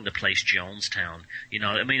calling the place Jonestown,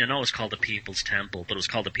 I know it's called the People's Temple, but it was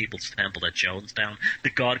called the People's Temple at Jonestown.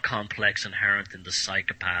 The God complex inherent in the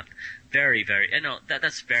psychopath. Very, very,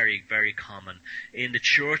 that's very, very common in the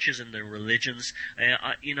churches and the religions.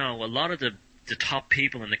 A lot of the top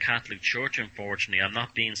people in the Catholic Church, unfortunately, I'm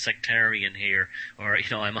not being sectarian here, or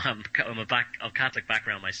I'm of Catholic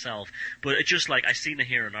background myself, but it's just like I seen it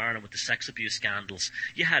here in Ireland with the sex abuse scandals.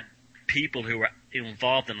 You had people who were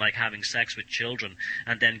involved in like having sex with children,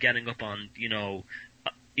 and then getting up on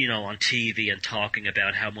on TV and talking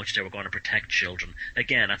about how much they were going to protect children.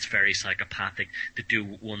 Again, that's very psychopathic to do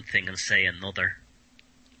one thing and say another.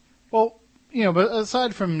 Well, but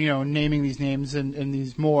aside from, naming these names and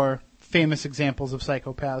these more famous examples of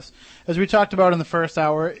psychopaths, as we talked about in the first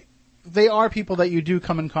hour, they are people that you do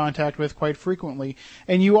come in contact with quite frequently.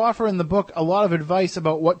 And you offer in the book a lot of advice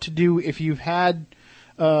about what to do if you've had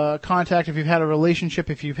contact, if you've had a relationship,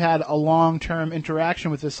 if you've had a long-term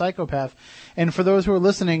interaction with this psychopath. And for those who are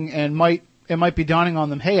listening and it might be dawning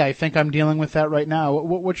on them, hey, I think I'm dealing with that right now.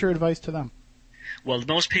 What's your advice to them? Well,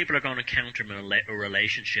 most people are going to encounter them in a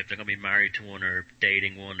relationship. They're going to be married to one or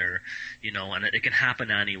dating one, or and it can happen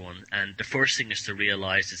to anyone. And the first thing is to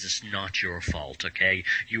realize is it's not your fault. Okay,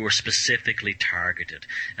 you were specifically targeted,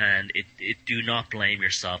 and do not blame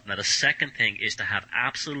yourself. Now, the second thing is to have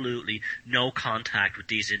absolutely no contact with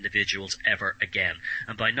these individuals ever again.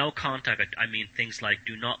 And by no contact, I mean things like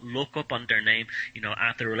do not look up on their name.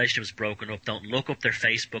 After the relationship is broken up, don't look up their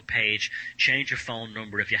Facebook page. Change your phone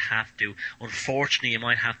number if you have to. Unfortunately, you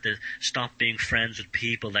might have to stop being friends with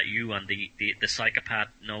people that you and the psychopath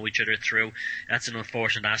know each other through. That's an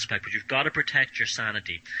unfortunate aspect, but you've got to protect your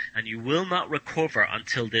sanity, and you will not recover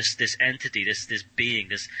until this entity, this being,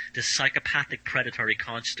 this psychopathic predatory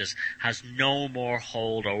consciousness has no more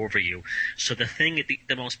hold over you. So the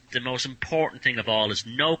most important thing of all is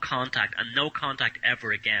no contact, and no contact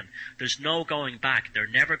ever again. There's no going back. They're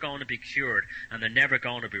never going to be cured, and they're never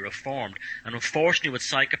going to be reformed. And unfortunately with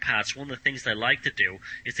psychopaths, one of the things they like to do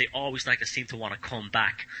is they always like to seem to want to come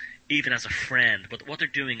back, even as a friend. But what they're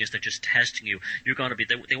doing is they're just testing you. You're going to be,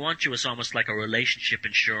 they want you as almost like a relationship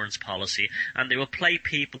insurance policy, and they will play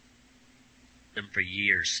people them for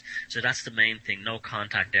years. So that's the main thing. No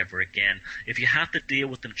contact ever again. If you have to deal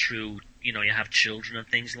with them through, you have children and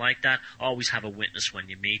things like that, always have a witness when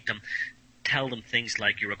you meet them. Tell them things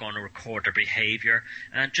like you're going to record their behavior,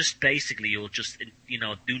 and just basically you'll just,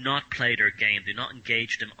 do not play their game. Do not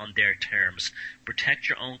engage them on their terms. Protect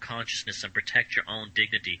your own consciousness and protect your own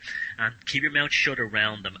dignity, and keep your mouth shut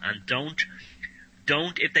around them. And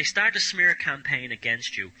don't, if they start a smear campaign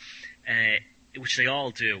against you, which they all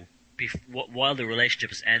do, while the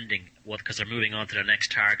relationship is ending, because they're moving on to their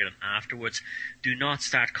next target, and afterwards, do not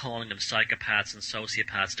start calling them psychopaths and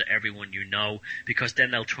sociopaths to everyone you know, because then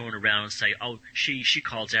they'll turn around and say, oh, she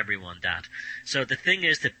calls everyone that. So the thing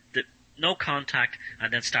is that no contact,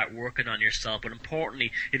 and then start working on yourself. But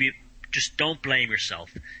importantly, if you just don't blame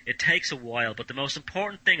yourself. It takes a while, but the most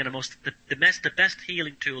important thing and the best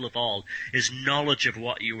healing tool of all is knowledge of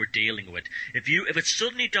what you were dealing with. If it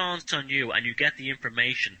suddenly dawns on you and you get the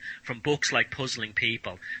information from books like Puzzling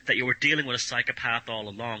People that you were dealing with a psychopath all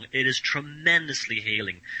along, it is tremendously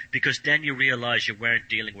healing, because then you realize you weren't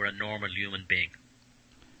dealing with a normal human being.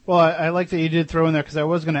 Well, I like that you did throw in there, because I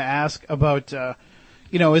was going to ask about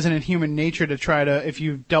isn't it human nature to try to, if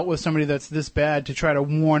you've dealt with somebody that's this bad, to try to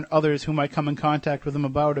warn others who might come in contact with them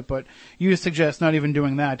about it? But you suggest not even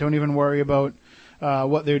doing that. Don't even worry about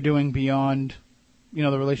what they're doing beyond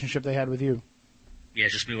the relationship they had with you. Yeah,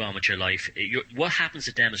 just move on with your life. What happens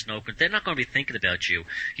to them is no good. They're not going to be thinking about you.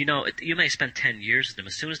 You may spend 10 years with them.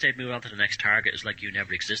 As soon as they move on to the next target, it's like you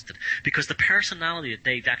never existed. Because the personality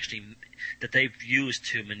that they've used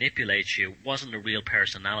to manipulate you wasn't a real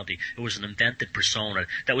personality. It was an invented persona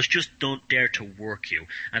that was just there to work you.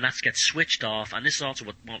 And that gets switched off. And this is also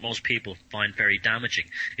what most people find very damaging,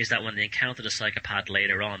 is that when they encounter the psychopath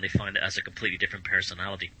later on, they find it as a completely different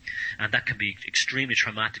personality. And that can be extremely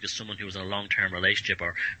traumatic to someone who was in a long-term relationship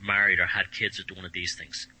or married or had kids with one of these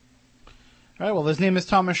things. All right, well, his name is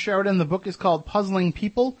Thomas Sheridan. The book is called Puzzling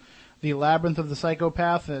People, The Labyrinth of the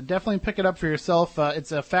Psychopath. Definitely pick it up for yourself.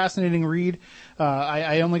 It's a fascinating read.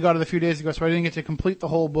 I only got it a few days ago, so I didn't get to complete the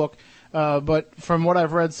whole book. But from what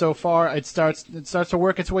I've read so far, it starts to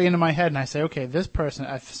work its way into my head, and I say, okay, this person,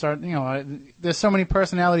 there's so many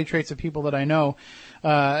personality traits of people that I know.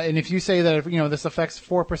 And if you say that, this affects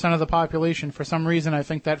 4% of the population, for some reason I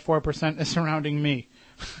think that 4% is surrounding me.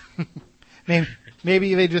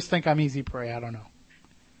 Maybe they just think I'm easy prey. I don't know.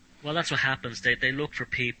 Well, that's what happens. They look for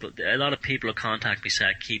people. A lot of people who contact me say,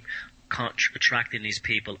 I keep attracting these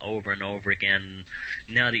people over and over again.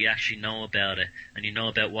 Now that you actually know about it and you know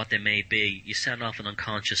about what they may be, you send off an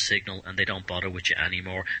unconscious signal and they don't bother with you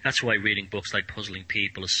anymore. That's why reading books like Puzzling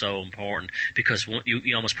People is so important, because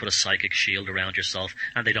you almost put a psychic shield around yourself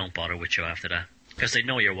and they don't bother with you after that because they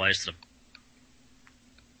know you're wise to them.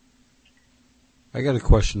 I got a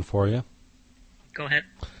question for you. Go ahead.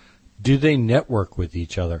 Do they network with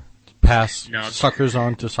each other? Pass No. suckers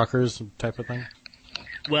on to suckers type of thing?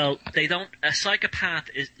 Well, they don't. A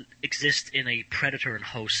psychopath exists in a predator and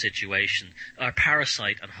host situation, or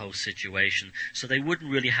parasite and host situation, so they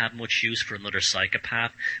wouldn't really have much use for another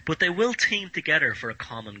psychopath, but they will team together for a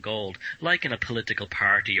common goal, like in a political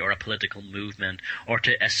party or a political movement or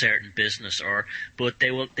to a certain business, but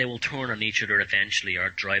they will turn on each other eventually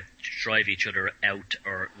or drive each other out,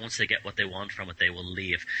 or once they get what they want from it, they will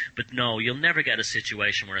leave. But no, you'll never get a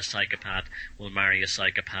situation where a psychopath will marry a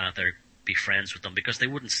psychopath or be friends with them, because they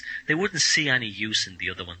wouldn't see any use in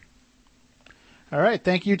the other one. All right.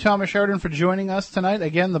 Thank you, Thomas Sheridan, for joining us tonight.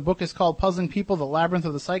 Again, the book is called Puzzling People, The Labyrinth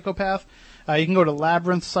of the Psychopath. You can go to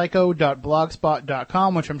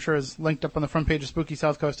labyrinthpsycho.blogspot.com, which I'm sure is linked up on the front page of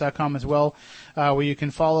SpookySouthCoast.com as well, where you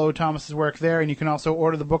can follow Thomas's work there, and you can also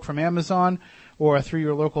order the book from Amazon or through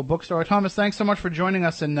your local bookstore. Thomas, thanks so much for joining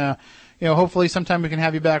us, and hopefully sometime we can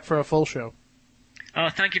have you back for a full show. Oh,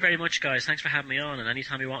 thank you very much, guys. Thanks for having me on, and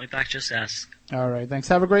anytime you want me back, just ask. All right. Thanks.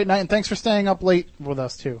 Have a great night, and thanks for staying up late with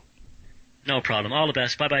us, too. No problem. All the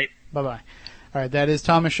best. Bye-bye. Bye-bye. All right. That is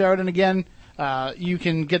Thomas Sheridan again. You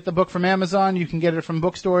can get the book from Amazon. You can get it from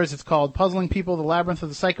bookstores. It's called Puzzling People, The Labyrinth of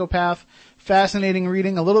the Psychopath. Fascinating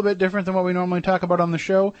reading, a little bit different than what we normally talk about on the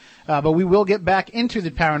show. But we will get back into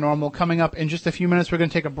the paranormal coming up in just a few minutes. We're going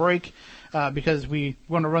to take a break because we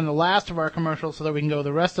want to run the last of our commercials so that we can go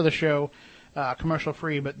the rest of the show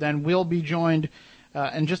commercial-free. But then we'll be joined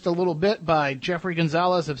in just a little bit by Jeffrey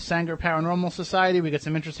Gonzalez of Sanger Paranormal Society. We got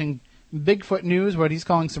some interesting Bigfoot news, what he's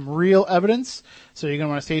calling some real evidence. So you're going to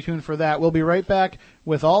want to stay tuned for that. We'll be right back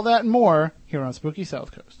with all that and more here on Spooky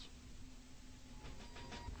South Coast.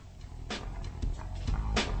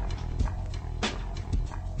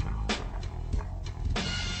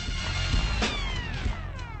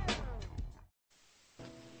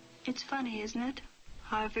 It's funny, isn't it?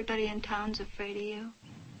 How everybody in town's afraid of you.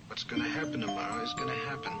 What's going to happen tomorrow is going to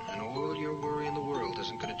happen, and all your worry in the world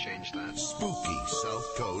isn't going to change that. Spooky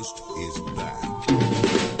South Coast is back.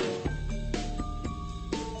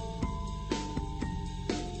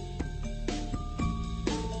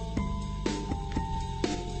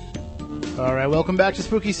 All right, welcome back to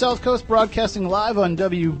Spooky South Coast, broadcasting live on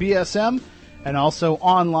WBSM and also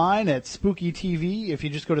online at Spooky TV. If you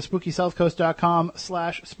just go to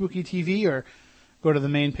SpookySouthCoast.com/SpookyTV or go to the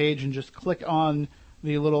main page and just click on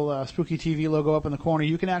the little Spooky TV logo up in the corner,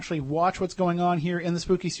 you can actually watch what's going on here in the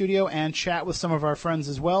Spooky Studio and chat with some of our friends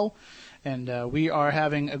as well. And we are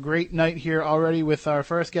having a great night here already with our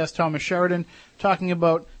first guest, Thomas Sheridan, talking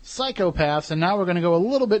about psychopaths. And now we're going to go a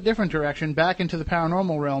little bit different direction, back into the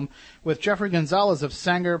paranormal realm, with Jeffrey Gonzalez of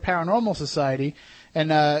Sanger Paranormal Society.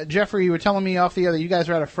 And Jeffrey, you were telling me off the air that you guys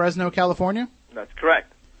are out of Fresno, California? That's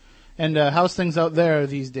correct. And how's things out there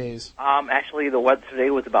these days? Actually, the weather today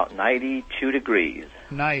was about 92 degrees.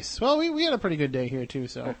 Nice. Well, we had a pretty good day here, too,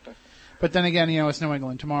 so. But then again, it's New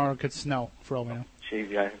England. Tomorrow it could snow, for all we know. Geez,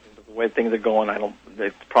 yeah, the way things are going,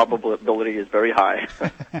 the probability is very high.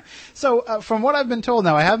 So, from what I've been told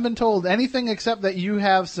now, I haven't been told anything except that you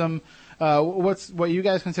have some what you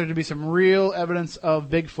guys consider to be some real evidence of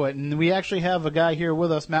Bigfoot. And we actually have a guy here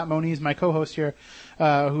with us, Matt Moniz, my co-host here,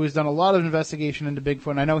 who has done a lot of investigation into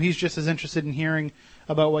Bigfoot. And I know he's just as interested in hearing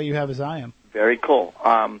about what you have as I am. Very cool.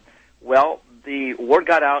 Well, the word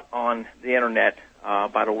got out on the Internet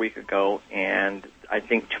about a week ago, and I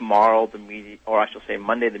think tomorrow the media, or I shall say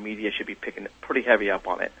Monday, the media should be picking it pretty heavy up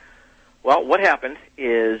on it. Well, what happened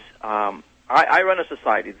is I run a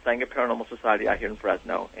society, the Sanger Paranormal Society out here in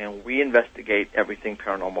Fresno, and we investigate everything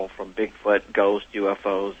paranormal from Bigfoot, ghosts,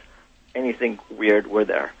 UFOs, anything weird, we're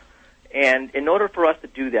there. And in order for us to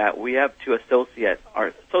do that, we have to associate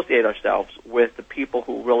ourselves with the people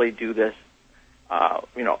who really do this,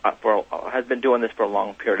 has been doing this for a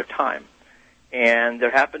long period of time. And there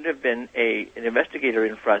happened to have been an investigator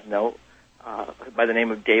in Fresno by the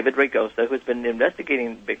name of David Ragosa, who's been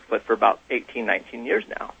investigating Bigfoot for about 18, 19 years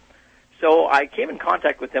now. So I came in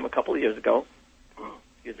contact with him a couple of years ago,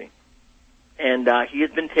 excuse me, and he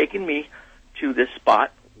has been taking me to this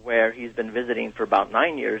spot where he's been visiting for about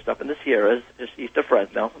 9 years up in the Sierras, just east of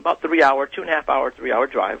Fresno, about 3-hour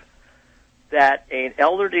drive, that an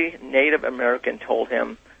elderly Native American told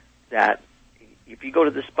him that if you go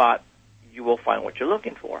to this spot, you will find what you're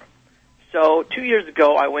looking for. So 2 years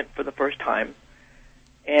ago, I went for the first time,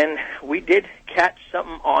 and we did catch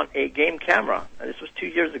something on a game camera. Now, this was 2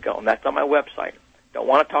 years ago, and that's on my website. Don't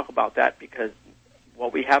want to talk about that because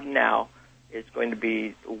what we have now is going to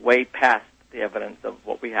be way past the evidence of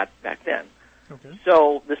what we had back then. Okay.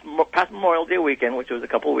 So this past Memorial Day weekend, which was a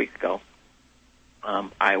couple of weeks ago,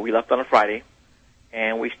 we left on a Friday,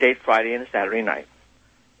 and we stayed Friday and a Saturday night.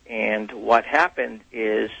 And what happened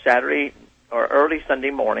is Saturday or early Sunday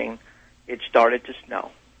morning, it started to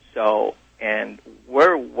snow. So, and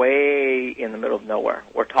we're way in the middle of nowhere.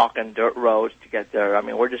 We're talking dirt roads to get there. I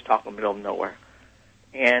mean, we're just talking middle of nowhere.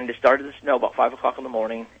 And it started to snow about 5 o'clock in the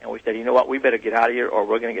morning, and we said, you know what, we better get out of here or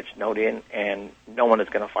we're going to get snowed in, and no one is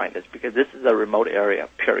going to find us because this is a remote area,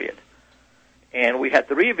 period. And we had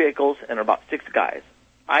 3 vehicles and about 6 guys.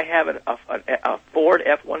 I have a Ford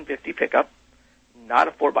F-150 pickup, not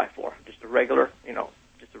a 4x4, just a regular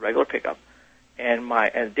pickup.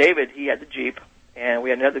 And David, he had the Jeep, and we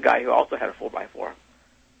had another guy who also had a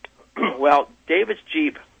 4x4. Well, David's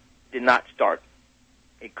Jeep did not start.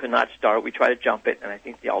 It could not start. We tried to jump it, and I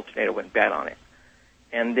think the alternator went bad on it.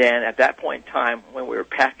 And then at that point in time, when we were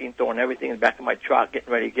packing, throwing everything in the back of my truck,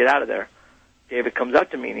 getting ready to get out of there, David comes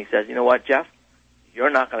up to me and he says, you know what, Jeff?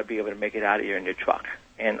 You're not going to be able to make it out of here in your truck.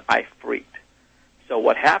 And I freaked. So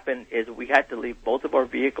what happened is we had to leave both of our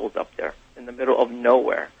vehicles up there in the middle of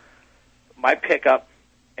nowhere. My pickup,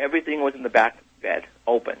 everything was in the back bed,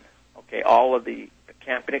 open. Okay, all of the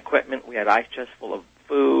camping equipment, we had ice chests full of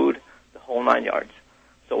food, the whole 9 yards.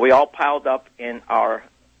 So we all piled up in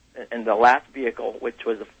the last vehicle, which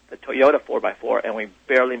was the Toyota 4x4, and we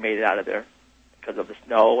barely made it out of there because of the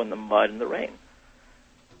snow and the mud and the rain.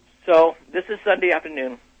 So this is Sunday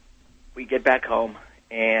afternoon. We get back home,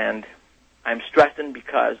 and I'm stressing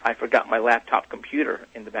because I forgot my laptop computer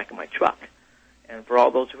in the back of my truck. And for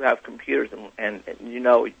all those who have computers, and you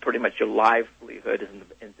know, pretty much your livelihood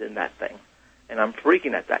is in that thing. And I'm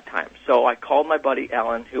freaking at that time. So I called my buddy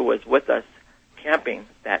Alan, who was with us camping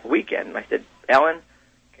that weekend, and I said, Alan,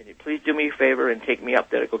 can you please do me a favor and take me up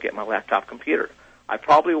there to go get my laptop computer? I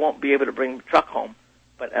probably won't be able to bring the truck home,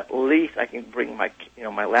 but at least I can bring my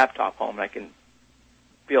laptop home, and I can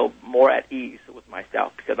feel more at ease with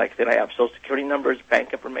myself because, like I said, I have Social Security numbers,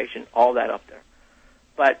 bank information, all that up there.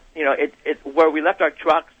 But it's where we left our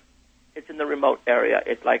trucks. It's in the remote area.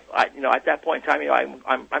 It's like at that point in time,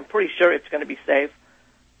 I'm pretty sure it's going to be safe,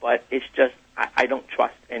 but it's just I don't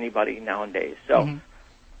trust anybody nowadays. So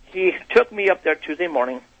he took me up there Tuesday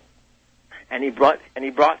morning, and he brought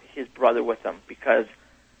his brother with him because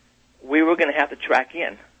we were going to have to track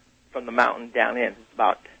in from the mountain down in. It's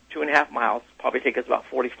about 2.5 miles. Probably take us about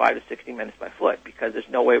 45 to 60 minutes by foot because there's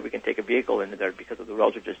no way we can take a vehicle into there because of the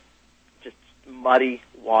roads are just muddy,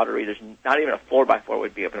 watery. There's not even a 4x4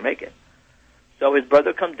 would be able to make it. So his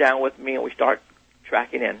brother comes down with me, and we start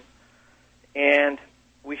tracking in. And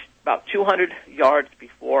about 200 yards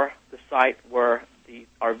before the site where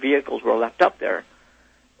our vehicles were left up there,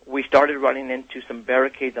 we started running into some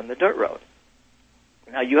barricades on the dirt road.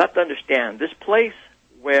 Now, you have to understand, this place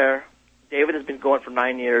where David has been going for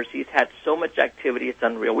 9 years, he's had so much activity, it's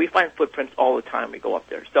unreal. We find footprints all the time we go up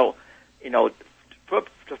there. So,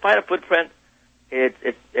 to find a footprint,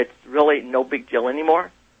 it's really no big deal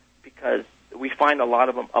anymore because we find a lot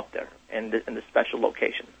of them up there in the special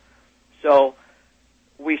location. So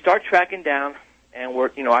we start tracking down, and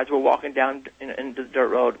as we're walking down into the dirt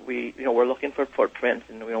road, we're looking for footprints,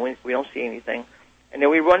 and we don't see anything. And then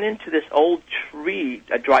we run into this old tree,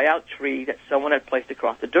 a dry-out tree that someone had placed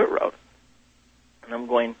across the dirt road. And I'm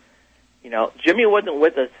going, Jimmy wasn't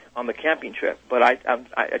with us on the camping trip, but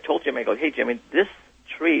I told Jimmy, I go, hey, Jimmy, this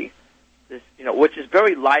tree, which is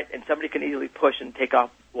very light and somebody can easily push and take off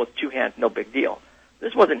with 2 hands, no big deal.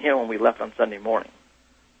 This wasn't here when we left on Sunday morning.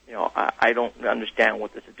 I don't understand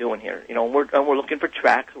what this is doing here. And we're looking for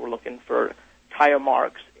tracks, we're looking for tire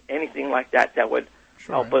marks, anything like that would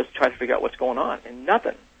help us try to figure out what's going on, and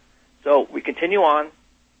nothing. So we continue on.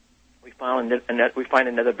 We find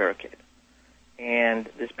another barricade, and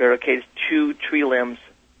this barricade is 2 tree limbs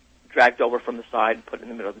dragged over from the side and put in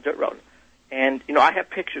the middle of the dirt road. And I have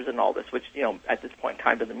pictures and all this, which at this point in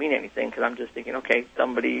time doesn't mean anything because I'm just thinking, okay,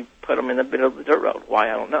 somebody put them in the middle of the dirt road.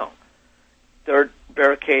 Why, I don't know. 3rd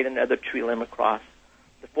barricade, another tree limb across.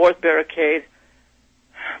 The 4th barricade,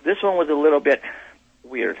 this one was a little bit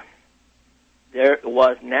weird. There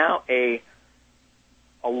was now a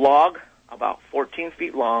log about 14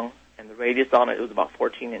 feet long, and the radius on it was about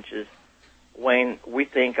 14 inches, weighing, we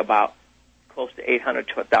think, about close to 800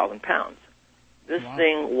 to 1,000 pounds. This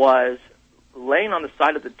thing was laying on the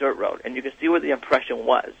side of the dirt road, and you can see where the impression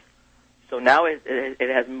was. So now it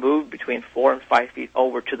has moved between 4 and 5 feet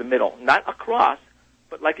over to the middle. Not across,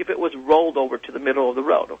 but like if it was rolled over to the middle of the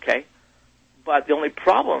road, okay? But the only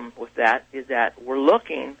problem with that is that we're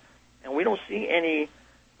looking, and we don't see any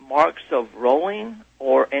marks of rolling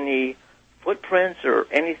or any footprints or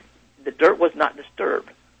any. The dirt was not disturbed.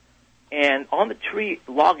 And on the tree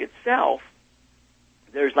log itself,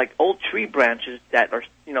 there's like old tree branches that are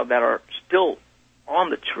still on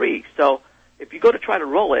the tree. So if you go to try to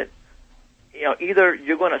roll it, either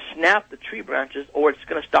you're going to snap the tree branches or it's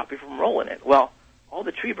going to stop you from rolling it. Well, all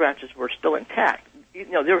the tree branches were still intact. They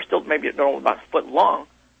were still maybe about a foot long,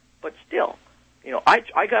 but still,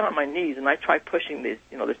 I got on my knees and I tried pushing this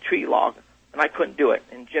tree log, and I couldn't do it.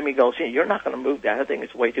 And Jimmy goes, "You're not going to move that. That thing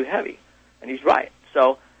is way too heavy," and he's right.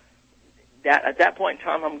 So at that point in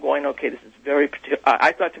time, I'm going, okay, this is very particular.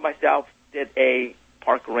 I thought to myself, did a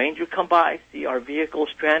park ranger come by, see our vehicle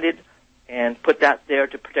stranded, and put that there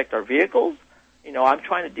to protect our vehicles? I'm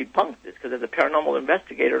trying to debunk this because as a paranormal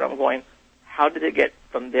investigator, I'm going, how did it get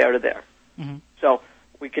from there to there? Mm-hmm. So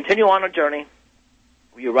we continue on our journey.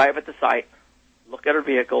 We arrive at the site, look at our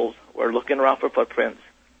vehicles. We're looking around for footprints.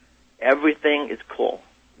 Everything is cool.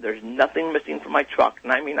 There's nothing missing from my truck.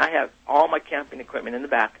 And I have all my camping equipment in the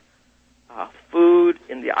back, food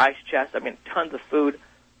in the ice chest. Tons of food.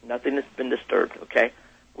 Nothing has been disturbed, okay?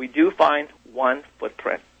 We do find one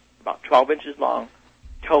footprint, about 12 inches long,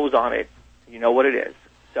 toes on it. You know what it is.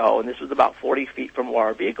 And this was about 40 feet from where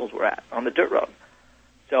our vehicles were at on the dirt road.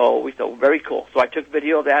 So we thought, very cool. So I took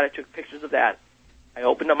video of that. I took pictures of that. I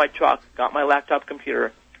opened up my truck, got my laptop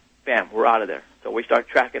computer. Bam, we're out of there. So we start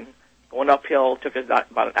tracking, going uphill. Took us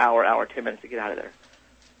about an hour, 10 minutes to get out of there.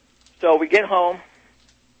 So we get home.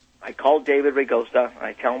 I called David Ragosta, and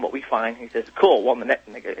I tell him what we find. He says, cool. Well, and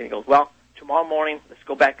he goes, well, tomorrow morning, let's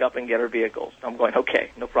go back up and get our vehicles. So I'm going,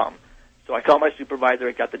 okay, no problem. So I call my supervisor.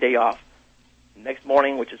 I got the day off. Next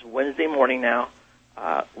morning, which is Wednesday morning now,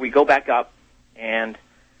 we go back up, and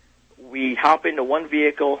we hop into one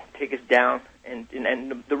vehicle, take us down, and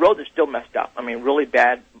the roads are still messed up. Really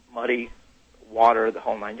bad, muddy, water, the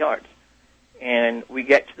whole 9 yards. And we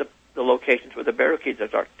get to the locations where the barricades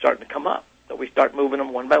are starting to come up. So we start moving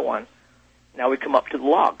them one by one. Now we come up to the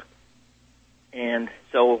log. And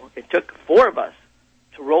so it took 4 of us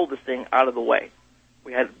to roll this thing out of the way.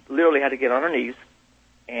 We literally had to get on our knees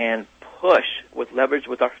and push with leverage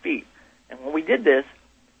with our feet. And when we did this,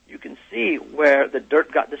 you can see where the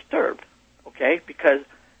dirt got disturbed, okay? Because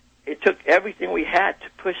it took everything we had to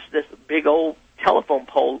push this big old telephone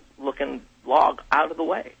pole-looking log out of the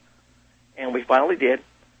way. And we finally did.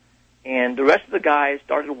 And the rest of the guys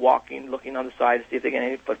started walking, looking on the side to see if they get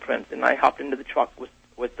any footprints. And I hopped into the truck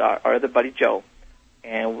with our other buddy, Joe.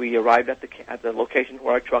 And we arrived at the location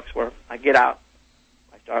where our trucks were. I get out.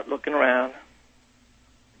 I start looking around.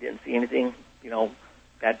 Didn't see anything,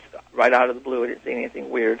 that's right out of the blue. I didn't see anything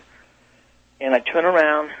weird. And I turn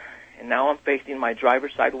around, and now I'm facing my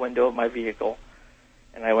driver's side window of my vehicle.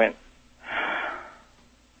 And I went,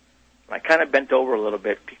 and I kind of bent over a little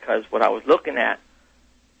bit because what I was looking at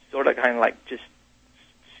sort of kind of like just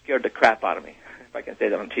scared the crap out of me, if I can say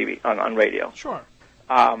that on TV, on radio. Sure.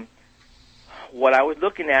 What I was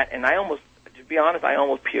looking at, and to be honest, I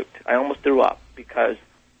almost puked. I almost threw up because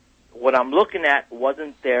what I'm looking at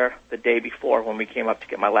wasn't there the day before when we came up to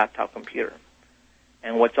get my laptop computer.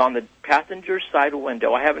 And what's on the passenger side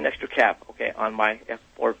window, I have an extra cab, okay, on my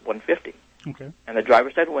F-Ford 150. Okay. And the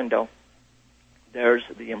driver's side window, there's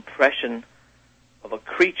the impression of a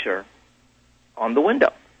creature on the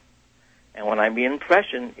window. And what I mean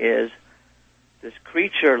impression is this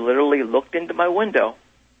creature literally looked into my window,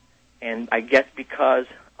 and I guess because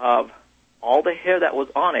of all the hair that was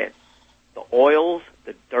on it, the oils,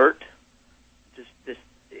 the dirt,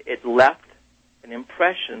 it left an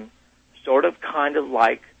impression, sort of kind of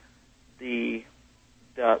like the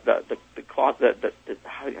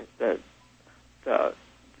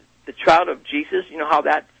shroud of Jesus. You know how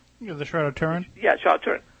that? Yeah, the Shroud of Turin? Yeah, Shroud of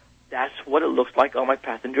Turin. That's what it looks like on my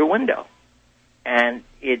passenger window. And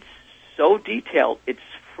it's so detailed, it's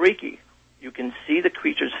freaky. You can see the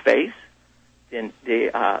creature's face,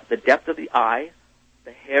 the depth of the eye,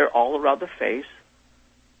 the hair all around the face,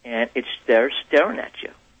 and it's there staring at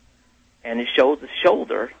you. And it shows the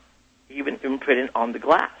shoulder even imprinted on the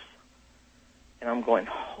glass. And I'm going,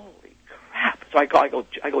 holy crap. So I go,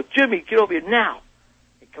 Jimmy, get over here now.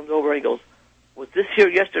 He comes over and he goes, was this here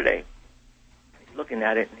yesterday? He's looking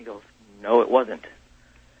at it and he goes, no, it wasn't.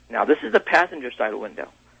 Now, this is the passenger side window.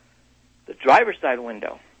 The driver's side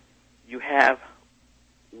window, you have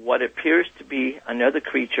what appears to be another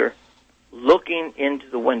creature looking into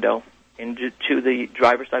the window, into the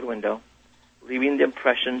driver's side window, leaving the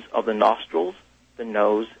impressions of the nostrils, the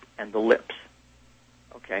nose, and the lips.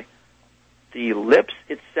 Okay? The lips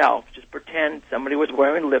itself, just pretend somebody was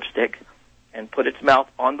wearing lipstick and put its mouth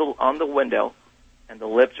on the window, and the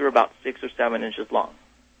lips are about 6 or 7 inches long.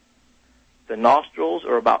 The nostrils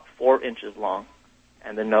are about 4 inches long,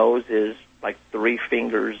 and the nose is like 3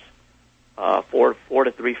 fingers, 4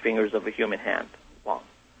 to 3 fingers of a human hand long.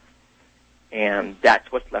 And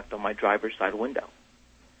that's what's left on my driver's side window.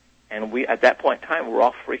 And we, at that point in time, we're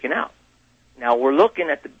all freaking out. Now we're looking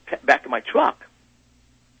at the back of my truck,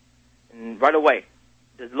 and right away,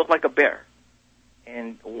 does it look like a bear?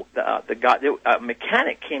 And the guy,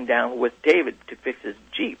 mechanic came down with David to fix his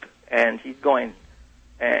Jeep, and he's going,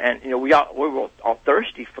 and you know, we were all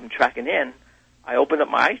thirsty from tracking in. I opened up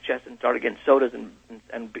my ice chest and started getting sodas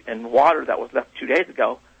and water that was left 2 days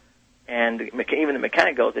ago. And even the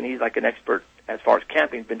mechanic goes, and he's like an expert as far as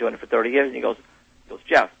camping. He's been doing it for 30 years. And he goes,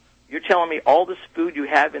 Jeff, you're telling me all this food you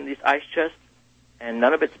have in these ice chests and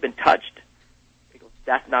none of it's been touched? He goes,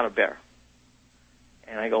 that's not a bear.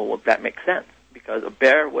 And I go, well, that makes sense, because a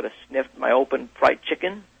bear would have sniffed my open fried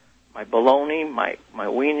chicken, my bologna, my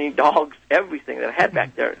weenie dogs, everything that I had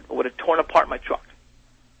back there. It would have torn apart my truck.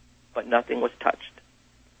 But nothing was touched.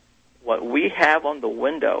 What we have on the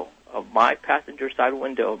window of my passenger side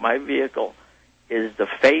window of my vehicle is the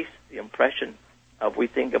face, the impression of, we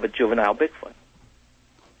think of a juvenile Bigfoot.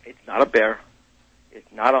 It's not a bear.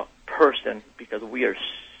 It's not a person, because we are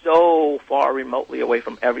so far remotely away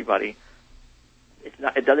from everybody.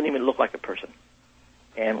 It doesn't even look like a person.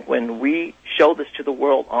 And when we show this to the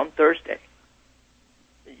world on Thursday,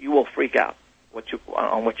 you will freak out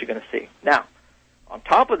on what you're going to see. Now, on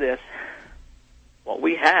top of this, what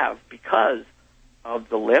we have, because of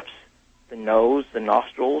the lips, the nose, the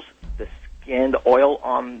nostrils, the skin, the oil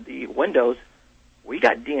on the windows, we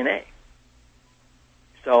got DNA.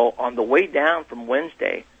 So on the way down from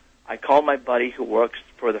Wednesday, I called my buddy who works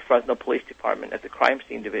for the Fresno Police Department at the Crime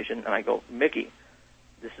Scene Division, and I go, Mickey,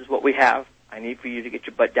 this is what we have. I need for you to get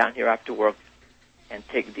your butt down here after work and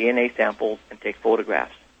take DNA samples and take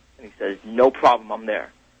photographs. And he says, no problem, I'm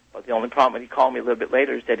there. But the only problem, when he called me a little bit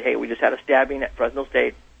later, he said, hey, we just had a stabbing at Fresno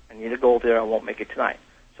State. I need to go over there. I won't make it tonight.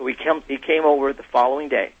 So he came over the following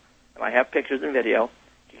day, and I have pictures and video.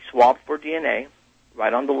 He swabbed for DNA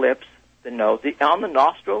right on the lips, the nose. On the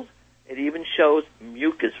nostrils, it even shows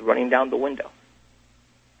mucus running down the window.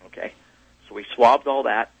 Okay? So he swabs all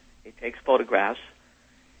that. He takes photographs.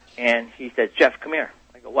 And he said, Jeff, come here.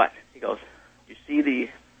 I go, what? He goes, you see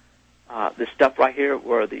the stuff right here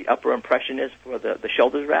where the upper impression is for the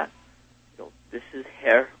shoulders rat? He goes, this is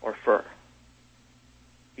hair or fur.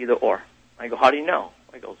 Either or. I go, how do you know?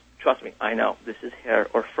 I go, trust me, I know. This is hair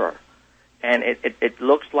or fur. And it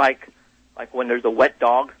looks like when there's a wet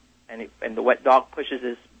dog and the wet dog pushes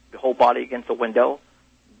his whole body against the window,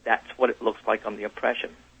 that's what it looks like on the impression.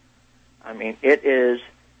 I mean, it is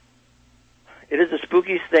the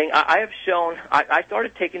spookiest thing. I have shown, I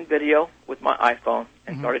started taking video with my iPhone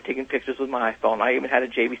and started taking pictures with my iPhone. I even had a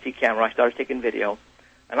JVC camera. I started taking video.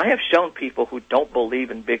 And I have shown people who don't believe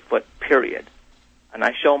in Bigfoot, period. And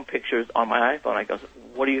I show them pictures on my iPhone. I go,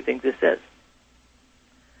 what do you think this is?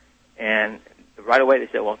 And right away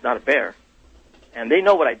they say, well, it's not a bear. And they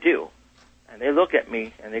know what I do. And they look at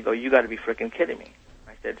me and they go, you got to be freaking kidding me.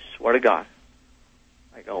 I said, swear to God.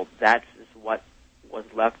 I go, that's what was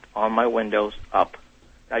left on my windows up.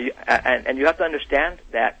 Now, you have to understand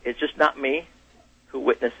that it's just not me who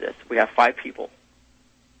witnessed this. We have 5 people.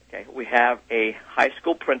 Okay, we have a high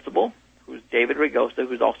school principal who's David Rigosa,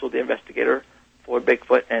 who's also the investigator for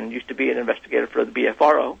Bigfoot and used to be an investigator for the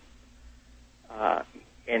BFRO.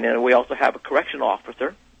 And then we also have a correctional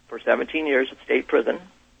officer for 17 years at state prison.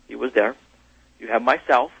 He was there. You have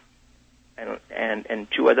myself and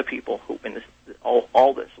two other people who witnessed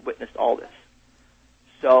all this.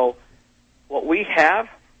 So what we have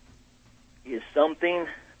is something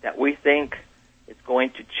that we think is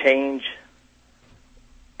going to change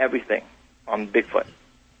everything on Bigfoot.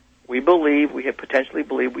 We potentially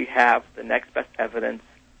believe we have the next best evidence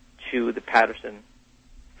to the Patterson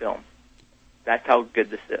film. That's how good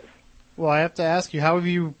this is. Well, I have to ask you, how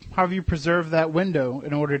have you preserved that window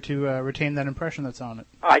in order to retain that impression that's on it?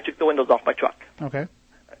 I took the windows off my truck. Okay.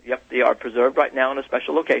 Yep, they are preserved right now in a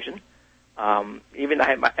special location. Even I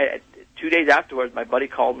had 2 days afterwards, my buddy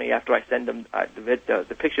called me after I sent him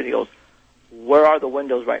the picture. And he goes, "Where are the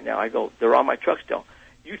windows right now?" I go, "They're on my truck still."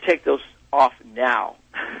 You take those off now.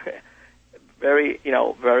 very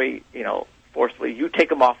forcefully. You take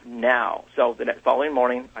them off now. So the following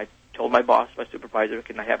morning, I told my boss, my supervisor,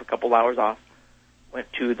 "Can I have a couple hours off?"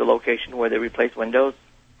 Went to the location where they replaced windows,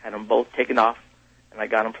 had them both taken off, and I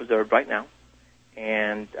got them preserved right now.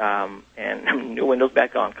 And new windows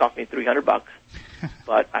back on. Cost me $300,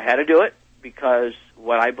 but I had to do it because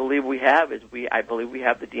what I believe we have is I believe we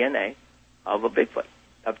have the DNA of a Bigfoot,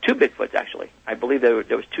 of two Bigfoots actually. I believe there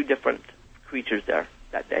was two different creatures there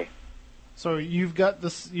that day. So you've got the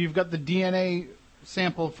DNA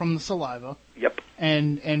sample from the saliva. Yep.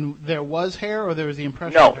 And there was hair, or there was the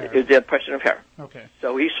impression of hair? No, it was the impression of hair. Okay.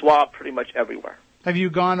 So he swabbed pretty much everywhere. Have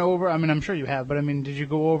you gone over, I mean, I'm sure you have, but I mean, did you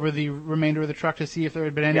go over the remainder of the truck to see if there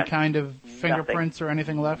had been any kind of fingerprints or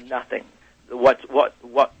anything left? Nothing. What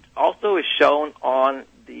also is shown on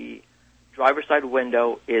the driver's side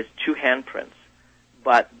window is two handprints,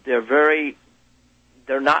 but they're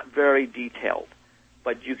not very detailed.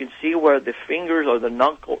 But you can see where the fingers or the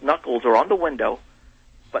knuckles are on the window,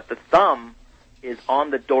 but the thumb is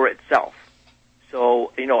on the door itself.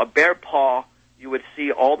 So, a bare paw, you would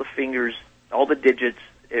see all the fingers, all the digits.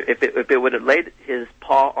 If it would have laid his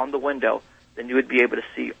paw on the window, then you would be able to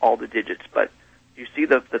see all the digits. But you see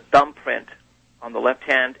the thumbprint on the left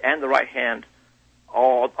hand and the right hand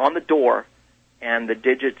all on the door, and the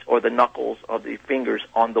digits or the knuckles of the fingers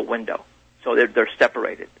on the window. So they're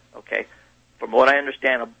separated, okay? From what I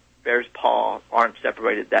understand, a bear's paws aren't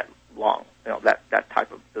separated that long. That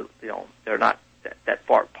type of, they're not that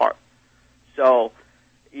far apart. So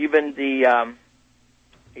even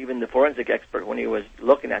the forensic expert, when he was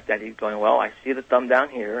looking at that, he's going, "Well, I see the thumb down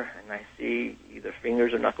here, and I see either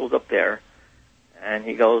fingers or knuckles up there." And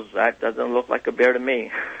he goes, "That doesn't look like a bear to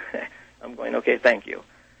me." I'm going, "Okay, thank you."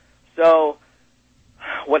 So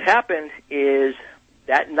what happened is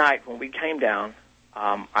that night when we came down,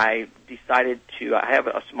 I decided I have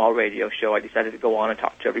a small radio show. I decided to go on and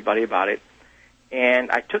talk to everybody about it.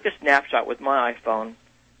 And I took a snapshot with my iPhone.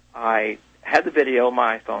 I had the video on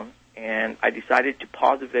my iPhone, and I decided to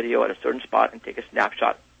pause the video at a certain spot and take a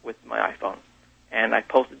snapshot with my iPhone. And I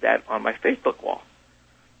posted that on my Facebook wall.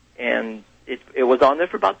 And it was on there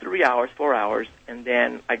for about 4 hours, and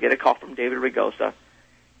then I get a call from David Rigosa,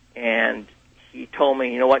 and he told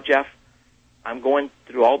me, "You know what, Jeff? I'm going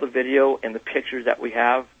through all the video and the pictures that we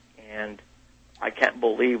have, and I can't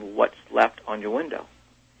believe what's left on your window."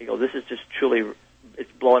 He goes, "This is just truly,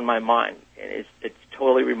 it's blowing my mind, and it's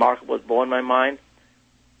totally remarkable. It's blowing my mind.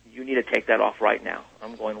 You need to take that off right now."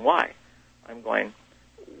 I'm going, "Why?" I'm going,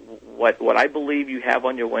 what I believe you have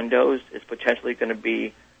on your windows is potentially going to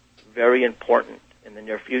be very important in the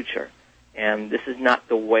near future, and this is not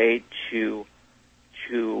the way to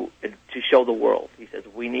show the world. He says,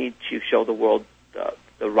 "We need to show the world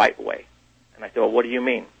the right way." And I said, "Well, what do you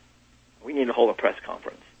mean?" "We need to hold a press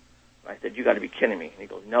conference." And I said, "You got to be kidding me." And he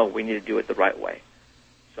goes, "No, we need to do it the right way."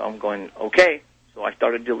 So I'm going, "Okay." So I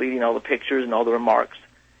started deleting all the pictures and all the remarks.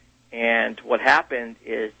 And what happened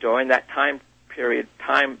is during that time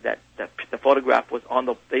that the photograph was on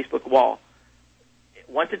the Facebook wall,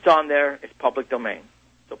 once it's on there, it's public domain.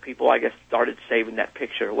 So people, I guess, started saving that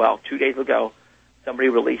picture. Well, 2 days ago, somebody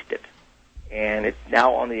released it, and it's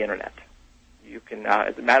now on the Internet. You can,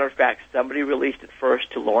 as a matter of fact, somebody released it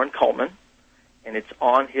first to Lauren Coleman, and it's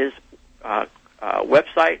on his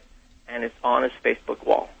website, and it's on his Facebook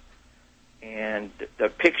wall. And the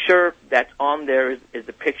picture that's on there is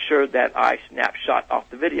the picture that I snapshot off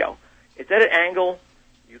the video. It's at an angle.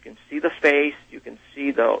 You can see the face. You can see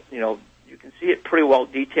you can see it pretty well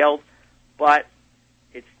detailed, but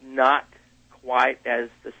it's not quite as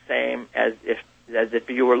the same as if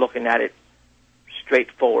you were looking at it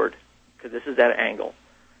straight forward, because this is at an angle.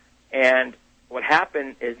 And what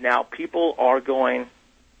happened is now people are going,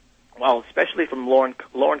 well, especially from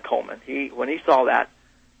Lauren Coleman. When he saw that,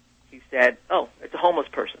 he said, "Oh, it's a homeless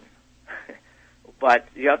person." But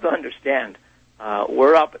you have to understand,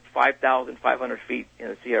 we're up at 5,500 feet in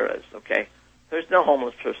the Sierras. Okay, there's no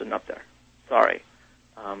homeless person up there. Sorry.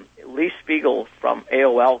 Lee Spiegel from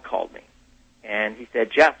AOL called me, and he said,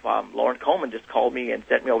 "Jeff, Lauren Coleman just called me and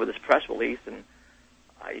sent me over this press release, and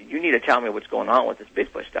you need to tell me what's going on with this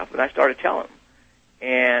Bigfoot stuff." And I started telling him,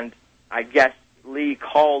 and I guess Lee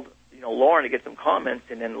called, Lauren to get some comments,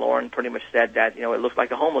 and then Lauren pretty much said that, it looks like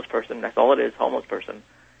a homeless person. That's all it is, homeless person.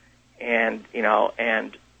 And,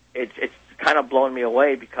 and it's kind of blown me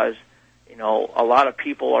away because, a lot of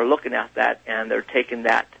people are looking at that and they're taking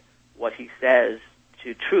that, what he says,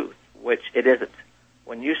 to truth, which it isn't.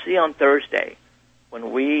 When you see on Thursday,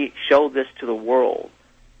 when we show this to the world,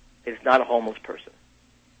 it's not a homeless person.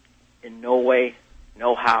 In no way,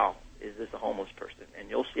 no how is this a homeless person. And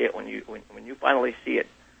you'll see it when you finally see it.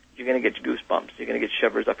 You're going to get goosebumps. You're going to get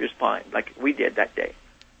shivers up your spine, like we did that day.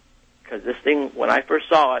 Because this thing, when I first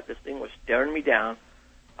saw it, this thing was staring me down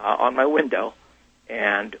on my window.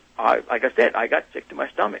 And like I said, I got sick to my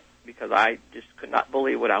stomach because I just could not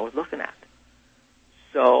believe what I was looking at.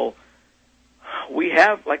 So we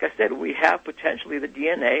have, like I said, we have potentially the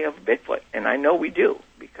DNA of Bigfoot. And I know we do,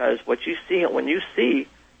 because what you see, when you see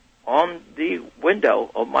on the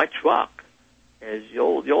window of my truck, is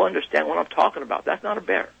you'll understand what I'm talking about. That's not a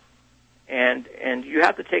bear. And you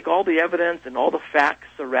have to take all the evidence and all the facts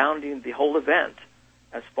surrounding the whole event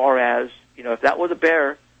as far as, if that was a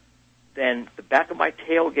bear, then the back of my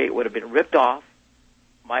tailgate would have been ripped off,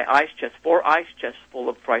 my ice chest, 4 ice chests full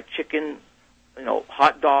of fried chicken,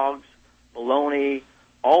 hot dogs, bologna,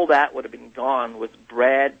 all that would have been gone with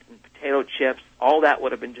bread and potato chips. All that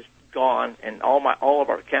would have been just gone, and all of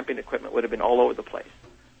our camping equipment would have been all over the place.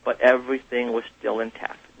 But everything was still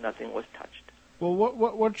intact. Nothing was touched. Well,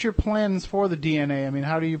 what's your plans for the DNA? I mean,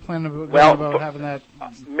 how do you plan about having that?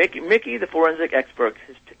 Mickey, the forensic expert,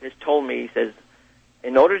 has told me, he says,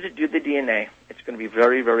 in order to do the DNA, it's going to be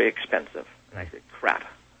very, very expensive. And I said, crap.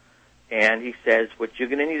 And he says, what you're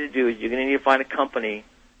going to need to do is you're going to need to find a company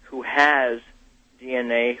who has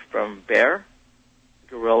DNA from bear,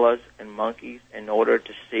 gorillas, and monkeys in order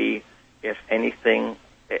to see if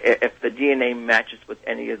the DNA matches with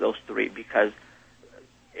any of those three, because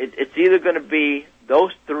it's either going to be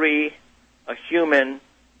those three, a human,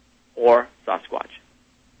 or Sasquatch.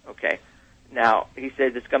 Okay? Now, he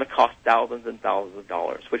says it's going to cost thousands and thousands of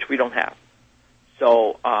dollars, which we don't have.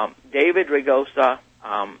 So, David Ragosa,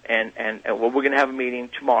 and we're going to have a meeting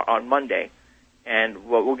tomorrow, on Monday, and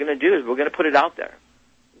what we're going to do is we're going to put it out there.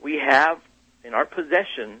 We have in our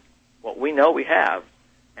possession what we know we have,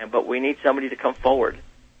 but we need somebody to come forward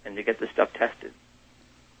and to get this stuff tested.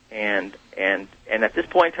 And at this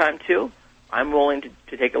point in time, too, I'm willing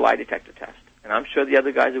to take a lie detector test. And I'm sure the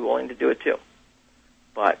other guys are willing to do it, too.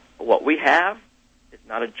 But what we have is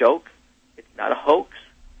not a joke. It's not a hoax.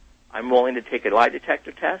 I'm willing to take a lie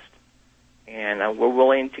detector test. And we're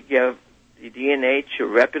willing to give the DNA to a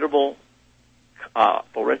reputable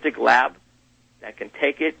forensic lab that can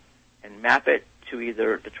take it and map it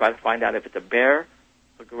to try to find out if it's a bear,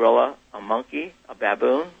 a gorilla, a monkey, a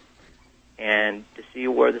baboon, and to see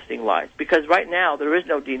where this thing lies. Because right now, there is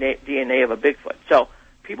no DNA of a Bigfoot. So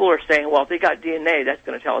people are saying, well, if they got DNA, that's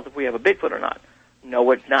going to tell us if we have a Bigfoot or not. No,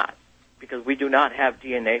 it's not, because we do not have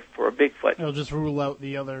DNA for a Bigfoot. It'll just rule out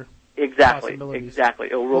the other possibilities. Exactly.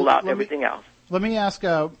 It'll rule out everything else. Let me ask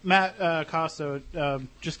Matt Costa,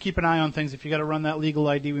 just keep an eye on things. If you got to run that legal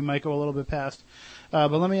ID, we might go a little bit past.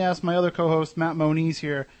 But let me ask my other co-host, Matt Moniz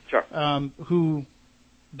here, sure. Who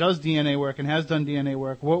does DNA work and has done DNA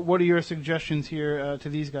work. What are your suggestions here to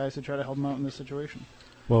these guys to try to help them out in this situation?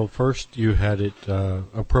 Well, first you had it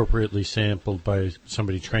appropriately sampled by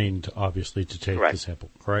somebody trained, obviously, to take the sample,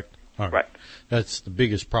 correct? All right. That's the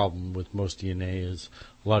biggest problem with most DNA is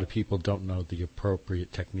a lot of people don't know the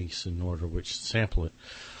appropriate techniques in order which to sample it.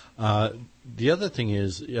 The other thing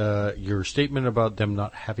is your statement about them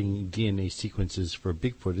not having DNA sequences for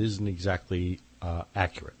Bigfoot isn't exactly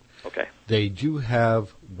accurate. Okay. They do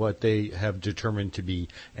have what they have determined to be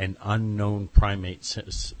an unknown primate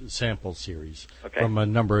sample series from a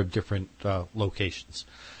number of different locations.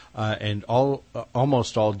 And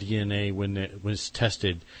almost all DNA, when it was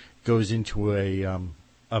tested, goes into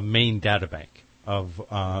a main data bank of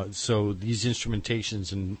so these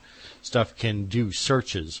instrumentations and stuff can do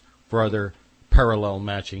searches for other parallel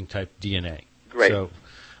matching type DNA. Great. So,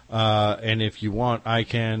 and if you want, I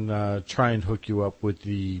can try and hook you up with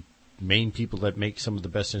the main people that make some of the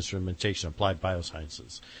best instrumentation, Applied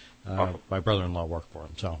Biosciences. My brother-in-law worked for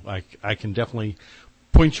him, so I can definitely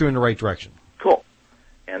point you in the right direction. Cool.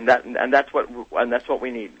 and that's what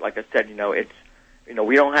we need. Like I said,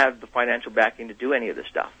 we don't have the financial backing to do any of this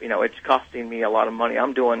stuff. It's costing me a lot of money.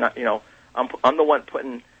 I'm doing, I'm the one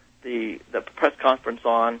putting the press conference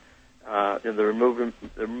on, the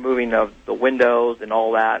removing of the windows and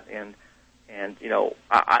all that, and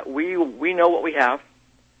we know what we have.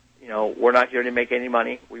 We're not here to make any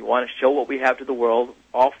money. We want to show what we have to the world.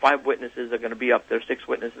 All 5 witnesses are going to be up there. 6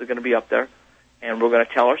 witnesses are going to be up there, and we're going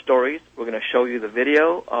to tell our stories. We're going to show you the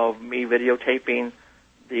video of me videotaping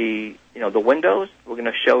the windows. We're going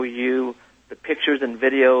to show you the pictures and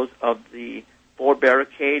videos of the 4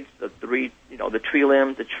 barricades, the 3, the tree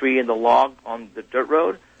limbs, the tree, and the log on the dirt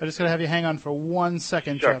road. I'm just going to have you hang on for 1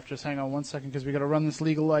 second, Sure. Jeff. Just hang on 1 second because we got to run this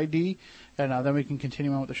legal ID, and then we can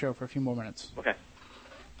continue on with the show for a few more minutes. Okay.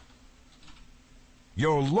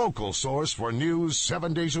 Your local source for news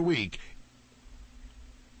 7 days a week.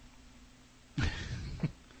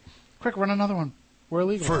 Quick, run another one. We're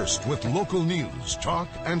illegal. First with local news, talk,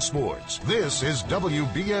 and sports. This is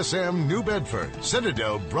WBSM New Bedford,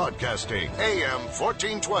 Citadel Broadcasting, AM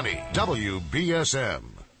 1420, WBSM.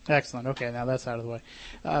 Excellent. Okay, now that's out of the way.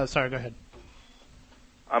 Sorry, go ahead.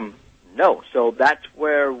 No, so that's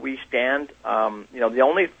where we stand. The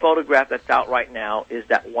only photograph that's out right now is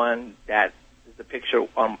that one that is the picture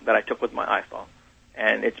that I took with my iPhone.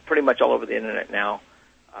 And it's pretty much all over the internet now.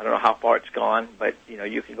 I don't know how far it's gone, but,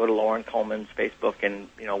 you can go to Lauren Coleman's Facebook and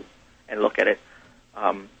look at it.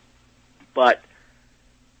 But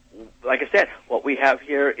like I said, what we have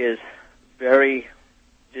here is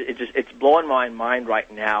it's blowing my mind right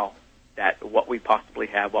now that what we possibly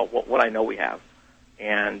have, what I know we have.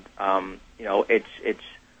 And, it's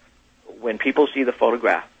when people see the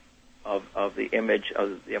photograph of the image,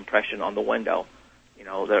 of the impression on the window,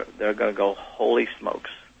 they're going to go, holy smokes.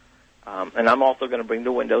 And I'm also going to bring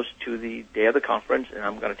the windows to the day of the conference, and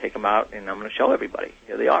I'm going to take them out, and I'm going to show everybody.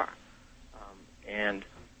 Here they are. And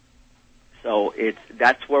so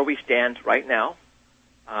that's where we stand right now.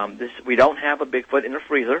 We don't have a Bigfoot in the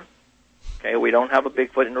freezer. Okay, we don't have a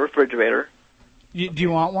Bigfoot in the refrigerator. Do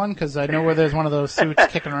you want one? Because I know where there's one of those suits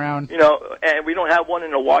kicking around. And we don't have one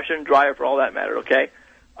in a washer and dryer for all that matter, okay?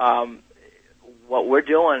 What we're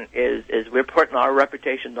doing is we're putting our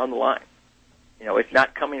reputations on the line. It's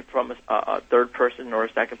not coming from a third person or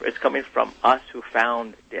a second person. It's coming from us who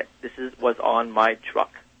found it. This was on my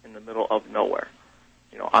truck in the middle of nowhere.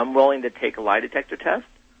 I'm willing to take a lie detector test.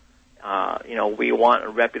 We want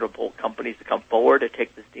reputable companies to come forward to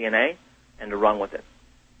take this DNA and to run with it.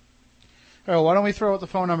 All right, why don't we throw out the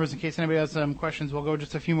phone numbers in case anybody has some questions? We'll go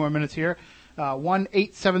just a few more minutes here.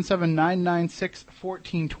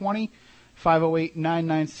 1-877-996-1420,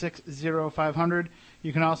 508-996-0500.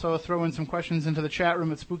 You can also throw in some questions into the chat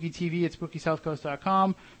room at SpookyTV at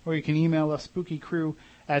SpookySouthCoast.com, or you can email us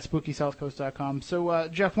SpookyCrew@SpookySouthCoast.com. So,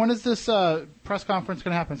 Jeff, when is this press conference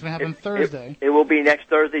going to happen? It's going to happen Thursday. It will be next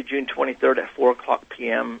Thursday, June 23rd at 4 o'clock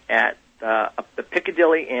p.m. at the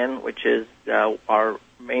Piccadilly Inn, which is our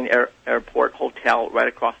main airport hotel right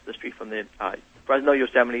across the street from the Fresno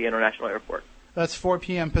Yosemite International Airport. That's 4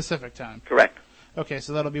 p.m. Pacific time. Correct. Okay,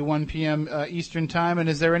 so that'll be 1 p.m. Eastern time. And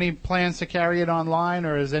is there any plans to carry it online,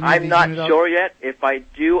 or is any? I'm not sure yet. If I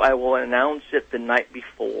do, I will announce it the night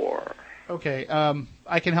before. Okay,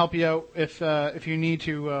 I can help you out if you need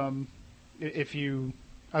to.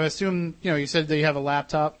 I assume you said that you have a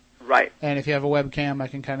laptop, right? And if you have a webcam, I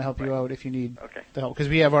can kind of help you out if you need the help, because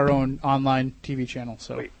we have our own online TV channel.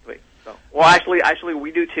 So. Wait. So, well, actually,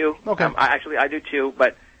 we do too. Okay. I do too,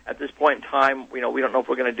 but at this point in time, we don't know if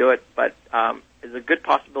we're going to do it, but there's a good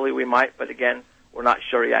possibility we might. But again, we're not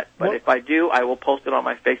sure yet. But if I do, I will post it on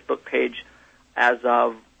my Facebook page as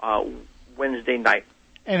of Wednesday night.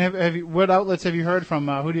 And what outlets have you heard from?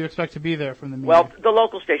 Who do you expect to be there from the media? Well, the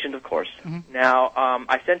local stations, of course. Mm-hmm. Now,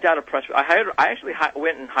 I sent out a press. I actually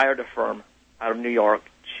went and hired a firm out of New York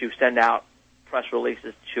to send out press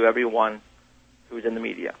releases to everyone who's in the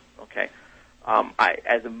media. Okay.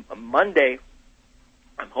 As a Monday,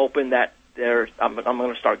 I'm hoping that I'm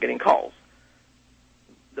going to start getting calls.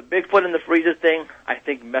 The Bigfoot in the freezer thing, I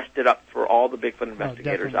think, messed it up for all the Bigfoot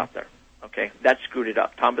investigators out there. Okay, that screwed it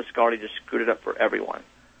up. Tom Biscardi just screwed it up for everyone.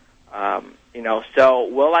 So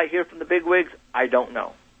will I hear from the bigwigs? I don't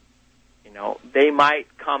know. They might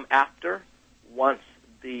come after once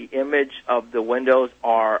the image of the windows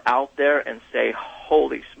are out there and say,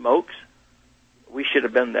 holy smokes, we should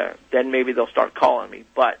have been there. Then maybe they'll start calling me.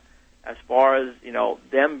 But as far as,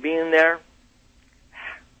 them being there.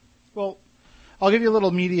 Well, I'll give you a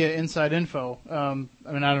little media inside info. I don't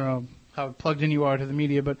know how plugged in you are to the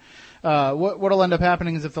media, but what'll end up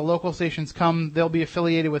happening is if the local stations come, they'll be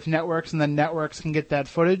affiliated with networks, and then networks can get that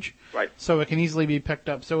footage. Right. So it can easily be picked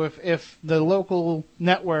up. So if the local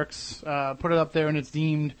networks put it up there and it's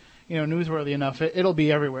deemed newsworthy enough, it'll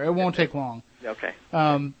be everywhere. It won't take long. Okay.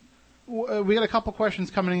 We got a couple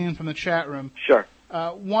questions coming in from the chat room. Sure.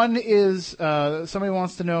 One is somebody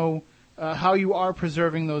wants to know how you are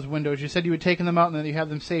preserving those windows. You said you had taken them out and then you have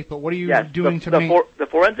them safe, but what are you doing to make... The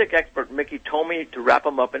forensic expert, Mickey, told me to wrap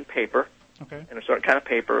them up in paper, in a certain kind of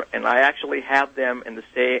paper, and I actually have them in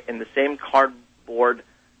the same cardboard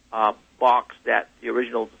box that the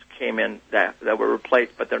originals came in that were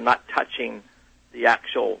replaced, but they're not touching the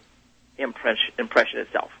actual impression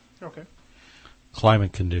itself. Okay.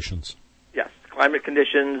 Climate conditions. Yes, climate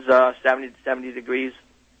conditions, 70 to 70 degrees,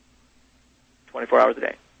 24 hours a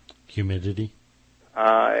day. Humidity?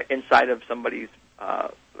 Inside of somebody's,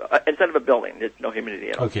 inside of a building, there's no humidity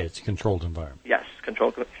at all. Okay, it's a controlled environment. Yes,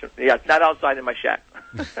 controlled. Yeah, it's not outside in my shack.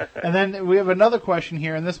 And then we have another question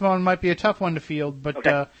here, and this one might be a tough one to field,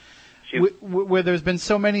 but where there's been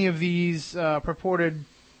so many of these purported,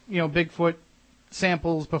 Bigfoot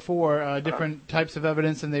samples before, different types of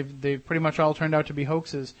evidence, and they've pretty much all turned out to be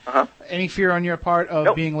hoaxes. Any fear on your part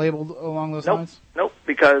of being labeled along those lines? Nope,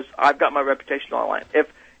 because I've got my reputation on the line.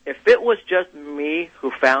 If it was just me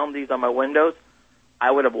who found these on my windows, I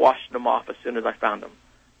would have washed them off as soon as I found them.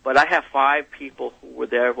 But I have 5 people who were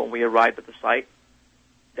there when we arrived at the site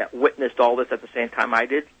that witnessed all this at the same time I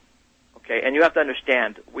did. Okay, and you have to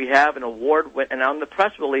understand, we have an and on the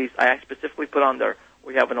press release, I specifically put on there,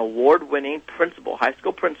 we have an award-winning principal, high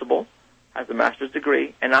school principal, has a master's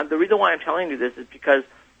degree. And the reason why I'm telling you this is because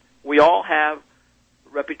we all have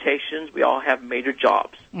reputations, we all have major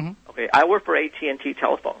jobs. Mm-hmm. Okay, I work for AT&T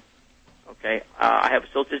Telephone. Okay, I have a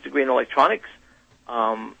associate's degree in electronics.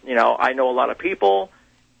 I know a lot of people.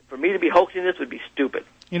 For me to be hoaxing this would be stupid.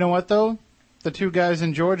 You know what, though? The 2 guys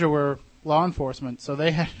in Georgia were law enforcement, so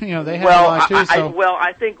they had, they had a lot too.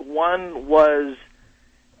 I think one was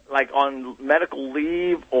like on medical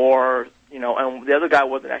leave, or and the other guy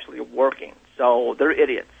wasn't actually working. So they're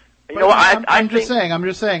idiots. I'm just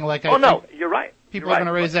saying. Like, no, you're right. People are going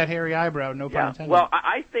to raise that hairy eyebrow. No pun intended. Well,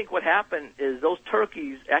 I think what happened is those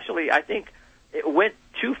turkeys I think it went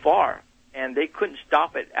too far, and they couldn't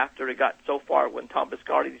stop it after it got so far. When Tom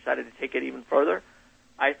Biscardi decided to take it even further,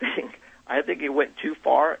 I think it went too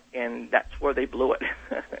far, and that's where they blew it.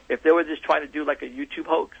 If they were just trying to do like a YouTube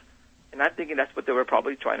hoax, and I'm thinking that's what they were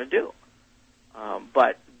probably trying to do.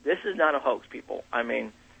 But this is not a hoax, people. I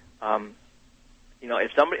mean,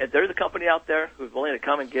 if there's a company out there who's willing to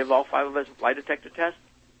come and give all 5 of us a lie detector test,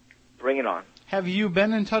 bring it on. Have you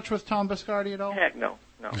been in touch with Tom Biscardi at all? Heck no.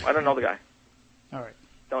 I don't know the guy. All right.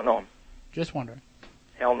 Don't know him. Just wondering.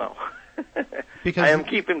 Hell no. Because I am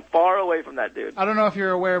keeping far away from that dude. I don't know if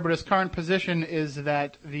you're aware, but his current position is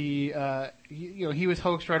that he was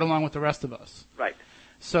hoaxed right along with the rest of us. Right.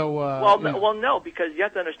 So no, because you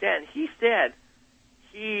have to understand. He said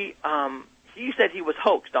he said he was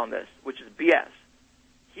hoaxed on this, which is BS.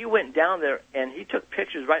 He went down there and he took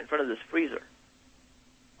pictures right in front of this freezer.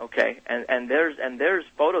 Okay, and there's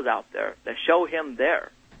photos out there that show him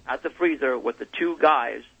there at the freezer with the 2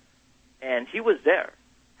 guys, and he was there.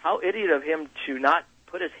 How idiot of him to not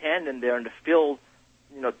put his hand in there and to feel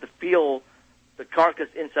the carcass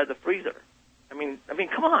inside the freezer. I mean,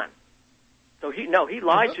 come on. So he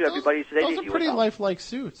lied to everybody. Those are pretty lifelike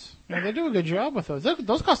suits. They do a good job with those.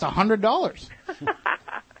 Those cost $100.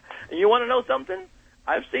 And you want to know something?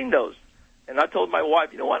 I've seen those, and I told my wife,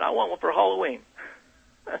 you know what? I want one for Halloween.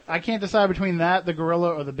 I can't decide between that, the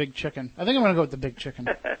gorilla, or the big chicken. I think I'm going to go with the big chicken.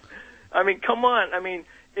 I mean, come on. I mean,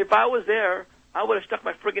 if I was there, I would have stuck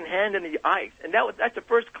my friggin' hand in the ice. And that's the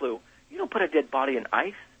first clue. You don't put a dead body in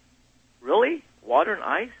ice. Really? Water and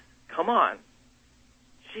ice? Come on.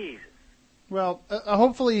 Jeez. Well,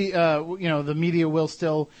 hopefully, the media will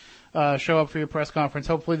still show up for your press conference.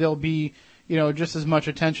 Hopefully there'll be, just as much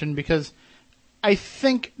attention, because I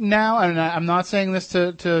think now, and I'm not saying this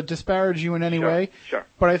to disparage you in any way,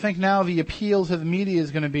 but I think now the appeal to the media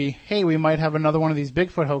is going to be, hey, we might have another one of these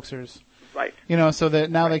Bigfoot hoaxers. Right. So that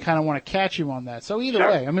now they kind of want to catch you on that. So either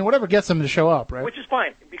way, I mean, whatever gets them to show up, right? Which is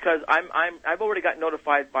fine, because I've already got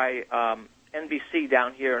notified by NBC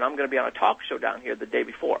down here, and I'm going to be on a talk show down here the day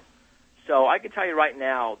before. So I can tell you right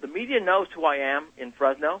now, the media knows who I am in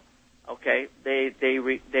Fresno. Okay,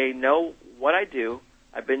 they know what I do.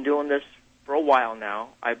 I've been doing this for a while now.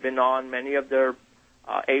 I've been on many of their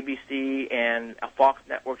ABC and Fox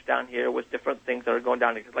networks down here with different things that are going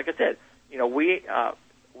down here. Like I said,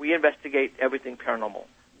 we investigate everything paranormal,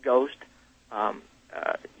 ghost,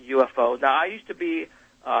 UFOs. Now, I used to be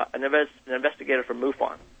an investigator for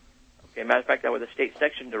MUFON. Okay, matter of fact, I was the state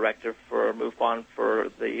section director for MUFON for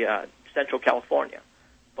the Central California.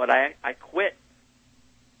 But I quit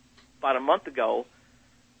about a month ago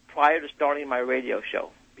prior to starting my radio show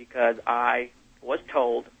because I was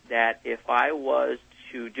told that if I was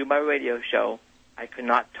to do my radio show, I could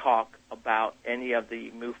not talk about any of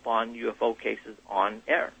the MUFON UFO cases on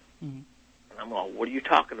air. Mm-hmm. And I'm like, what are you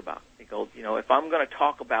talking about? He goes, if I'm going to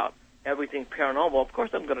talk about everything paranormal, of course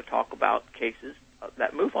I'm going to talk about cases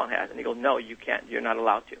that MUFON has. And he goes, no, you can't. You're not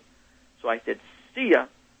allowed to. So I said, see ya,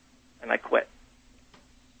 and I quit.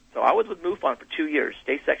 So I was with MUFON for 2 years,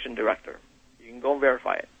 state section director. You can go and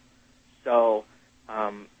verify it. So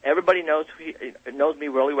everybody knows me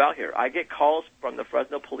really well here. I get calls from the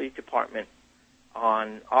Fresno Police Department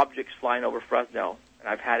on objects flying over Fresno,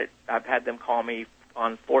 and I've had them call me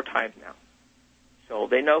on 4 times now. So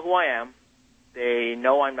they know who I am. They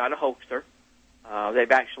know I'm not a hoaxer.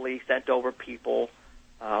 They've actually sent over people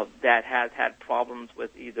that have had problems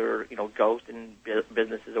with either ghosts and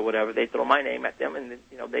businesses or whatever. They throw my name at them, and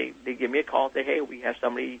they give me a call and say, hey, we have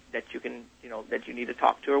somebody that you can that you need to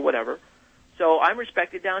talk to or whatever. So I'm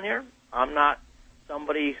respected down here. I'm not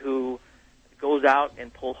somebody who goes out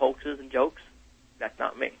and pulls hoaxes and jokes. That's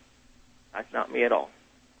not me. That's not me at all.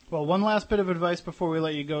 Well, one last bit of advice before we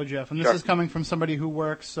let you go, Jeff, and this Sure. is coming from somebody who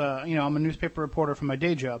works, I'm a newspaper reporter for my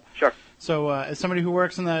day job. Sure. So as somebody who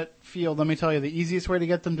works in that field, let me tell you, the easiest way to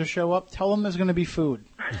get them to show up, tell them there's going to be food.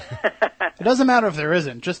 It doesn't matter if there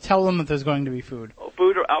isn't. Just tell them that there's going to be food. Oh,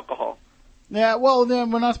 food or alcohol? Yeah, well,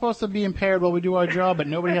 then we're not supposed to be impaired while we do our job, but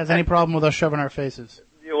nobody has any problem with us shoving our faces.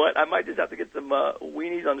 You know what? I might just have to get some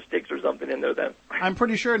weenies on sticks or something in there then. I'm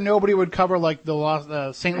pretty sure nobody would cover like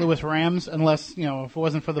the St. Louis Rams unless, if it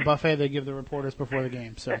wasn't for the buffet, they'd give the reporters before the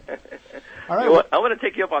game. So, all right, You know what? I'm going to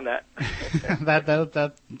take you up on that.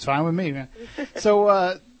 That's fine with me, man.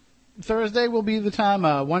 So Thursday will be the time,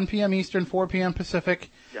 1 p.m. Eastern, 4 p.m. Pacific.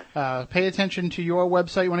 Yes. Pay attention to your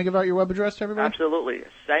website. You want to give out your web address to everybody? Absolutely.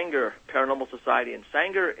 Sanger Paranormal Society. And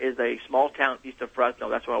Sanger is a small town east of Fresno.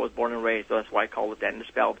 That's where I was born and raised, so that's why I call it that. And it's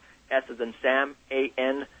spelled S as in Sam,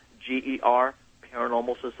 A-N-G-E-R,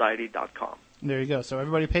 paranormalsociety.com. There you go. So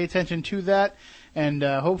everybody pay attention to that, and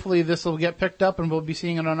hopefully this will get picked up, and we'll be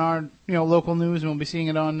seeing it on our local news, and we'll be seeing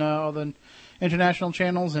it on all the international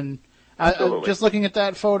channels. And just looking at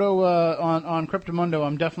that photo on Cryptomundo,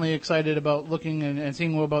 I'm definitely excited about looking and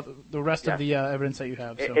seeing more about the rest of the evidence that you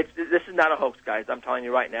have. So. This is not a hoax, guys. I'm telling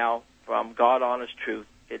you right now, from God honest truth,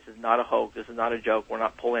 this is not a hoax. This is not a joke. We're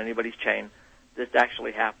not pulling anybody's chain. This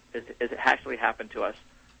actually happened to us,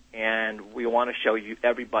 and we want to show you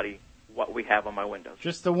everybody what we have on my windows.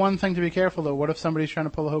 Just the one thing to be careful, though. What if somebody's trying to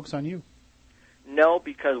pull a hoax on you? No,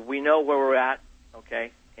 because we know where we're at,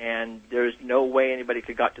 okay? And there's no way anybody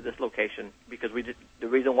could got to this location because the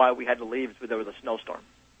reason why we had to leave is because there was a snowstorm.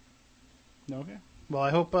 Okay. Well, I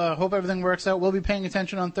hope everything works out. We'll be paying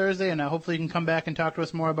attention on Thursday, and hopefully you can come back and talk to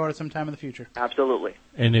us more about it sometime in the future. Absolutely.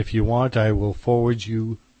 And if you want, I will forward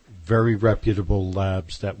you very reputable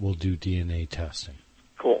labs that will do DNA testing.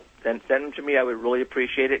 Cool. Then send them to me. I would really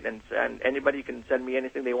appreciate it. And anybody can send me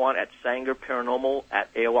anything they want at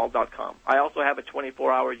sangerparanormal@AOL.com. I also have a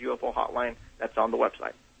 24-hour UFO hotline that's on the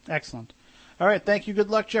website. Excellent. All right, thank you. Good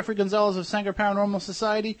luck, Jeffrey Gonzalez of Sanger Paranormal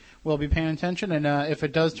Society. We'll be paying attention, and if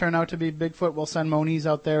it does turn out to be Bigfoot, we'll send Moniz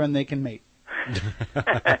out there and they can mate.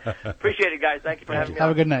 Appreciate it, guys. Thank you for having me on.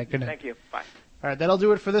 Have a good night. Good night. Thank you. Bye. All right, that'll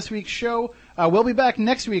do it for this week's show. We'll be back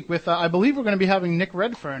next week with, I believe we're going to be having Nick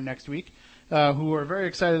Redfern next week, who we're very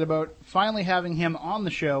excited about finally having him on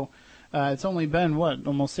the show. It's only been,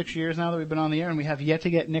 almost 6 years now that we've been on the air, and we have yet to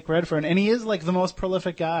get Nick Redfern. And he is like the most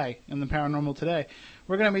prolific guy in the paranormal today.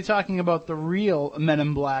 We're going to be talking about the real Men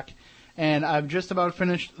in Black, and I've just about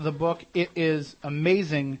finished the book. It is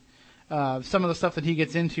amazing, some of the stuff that he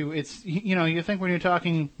gets into. It's, you think when you're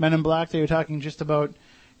talking Men in Black that you're talking just about,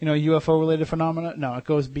 UFO-related phenomena. No, it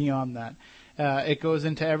goes beyond that. It goes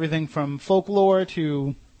into everything from folklore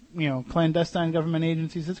to clandestine government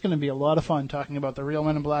agencies. It's going to be a lot of fun talking about the real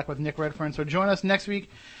Men in Black with Nick Redfern. So join us next week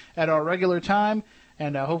at our regular time,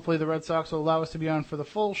 and hopefully the Red Sox will allow us to be on for the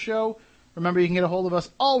full show. Remember, you can get a hold of us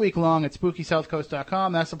all week long at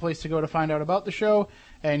SpookySouthCoast.com. That's the place to go to find out about the show.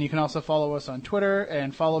 And you can also follow us on Twitter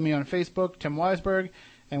and follow me on Facebook, Tim Weisberg,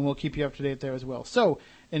 and we'll keep you up to date there as well. So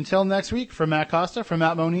until next week, for Matt Costa, for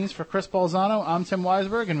Matt Moniz, for Chris Balzano, I'm Tim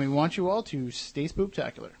Weisberg, and we want you all to stay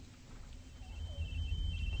spooktacular.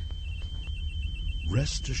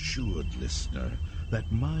 Rest assured, listener, that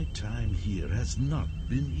my time here has not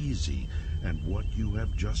been easy, and what you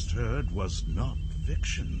have just heard was not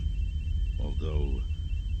fiction. Although,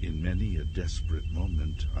 in many many a desperate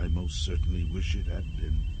moment I most certainly wish it had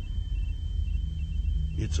been.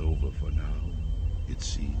 It's over for now, it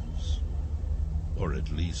seems. Or at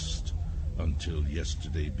least until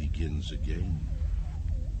yesterday begins again.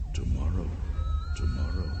 Tomorrow,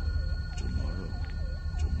 tomorrow, tomorrow,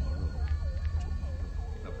 tomorrow, tomorrow.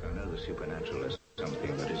 Look, I know the supernatural is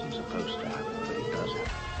something that isn't supposed to happen, but it does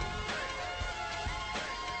happen.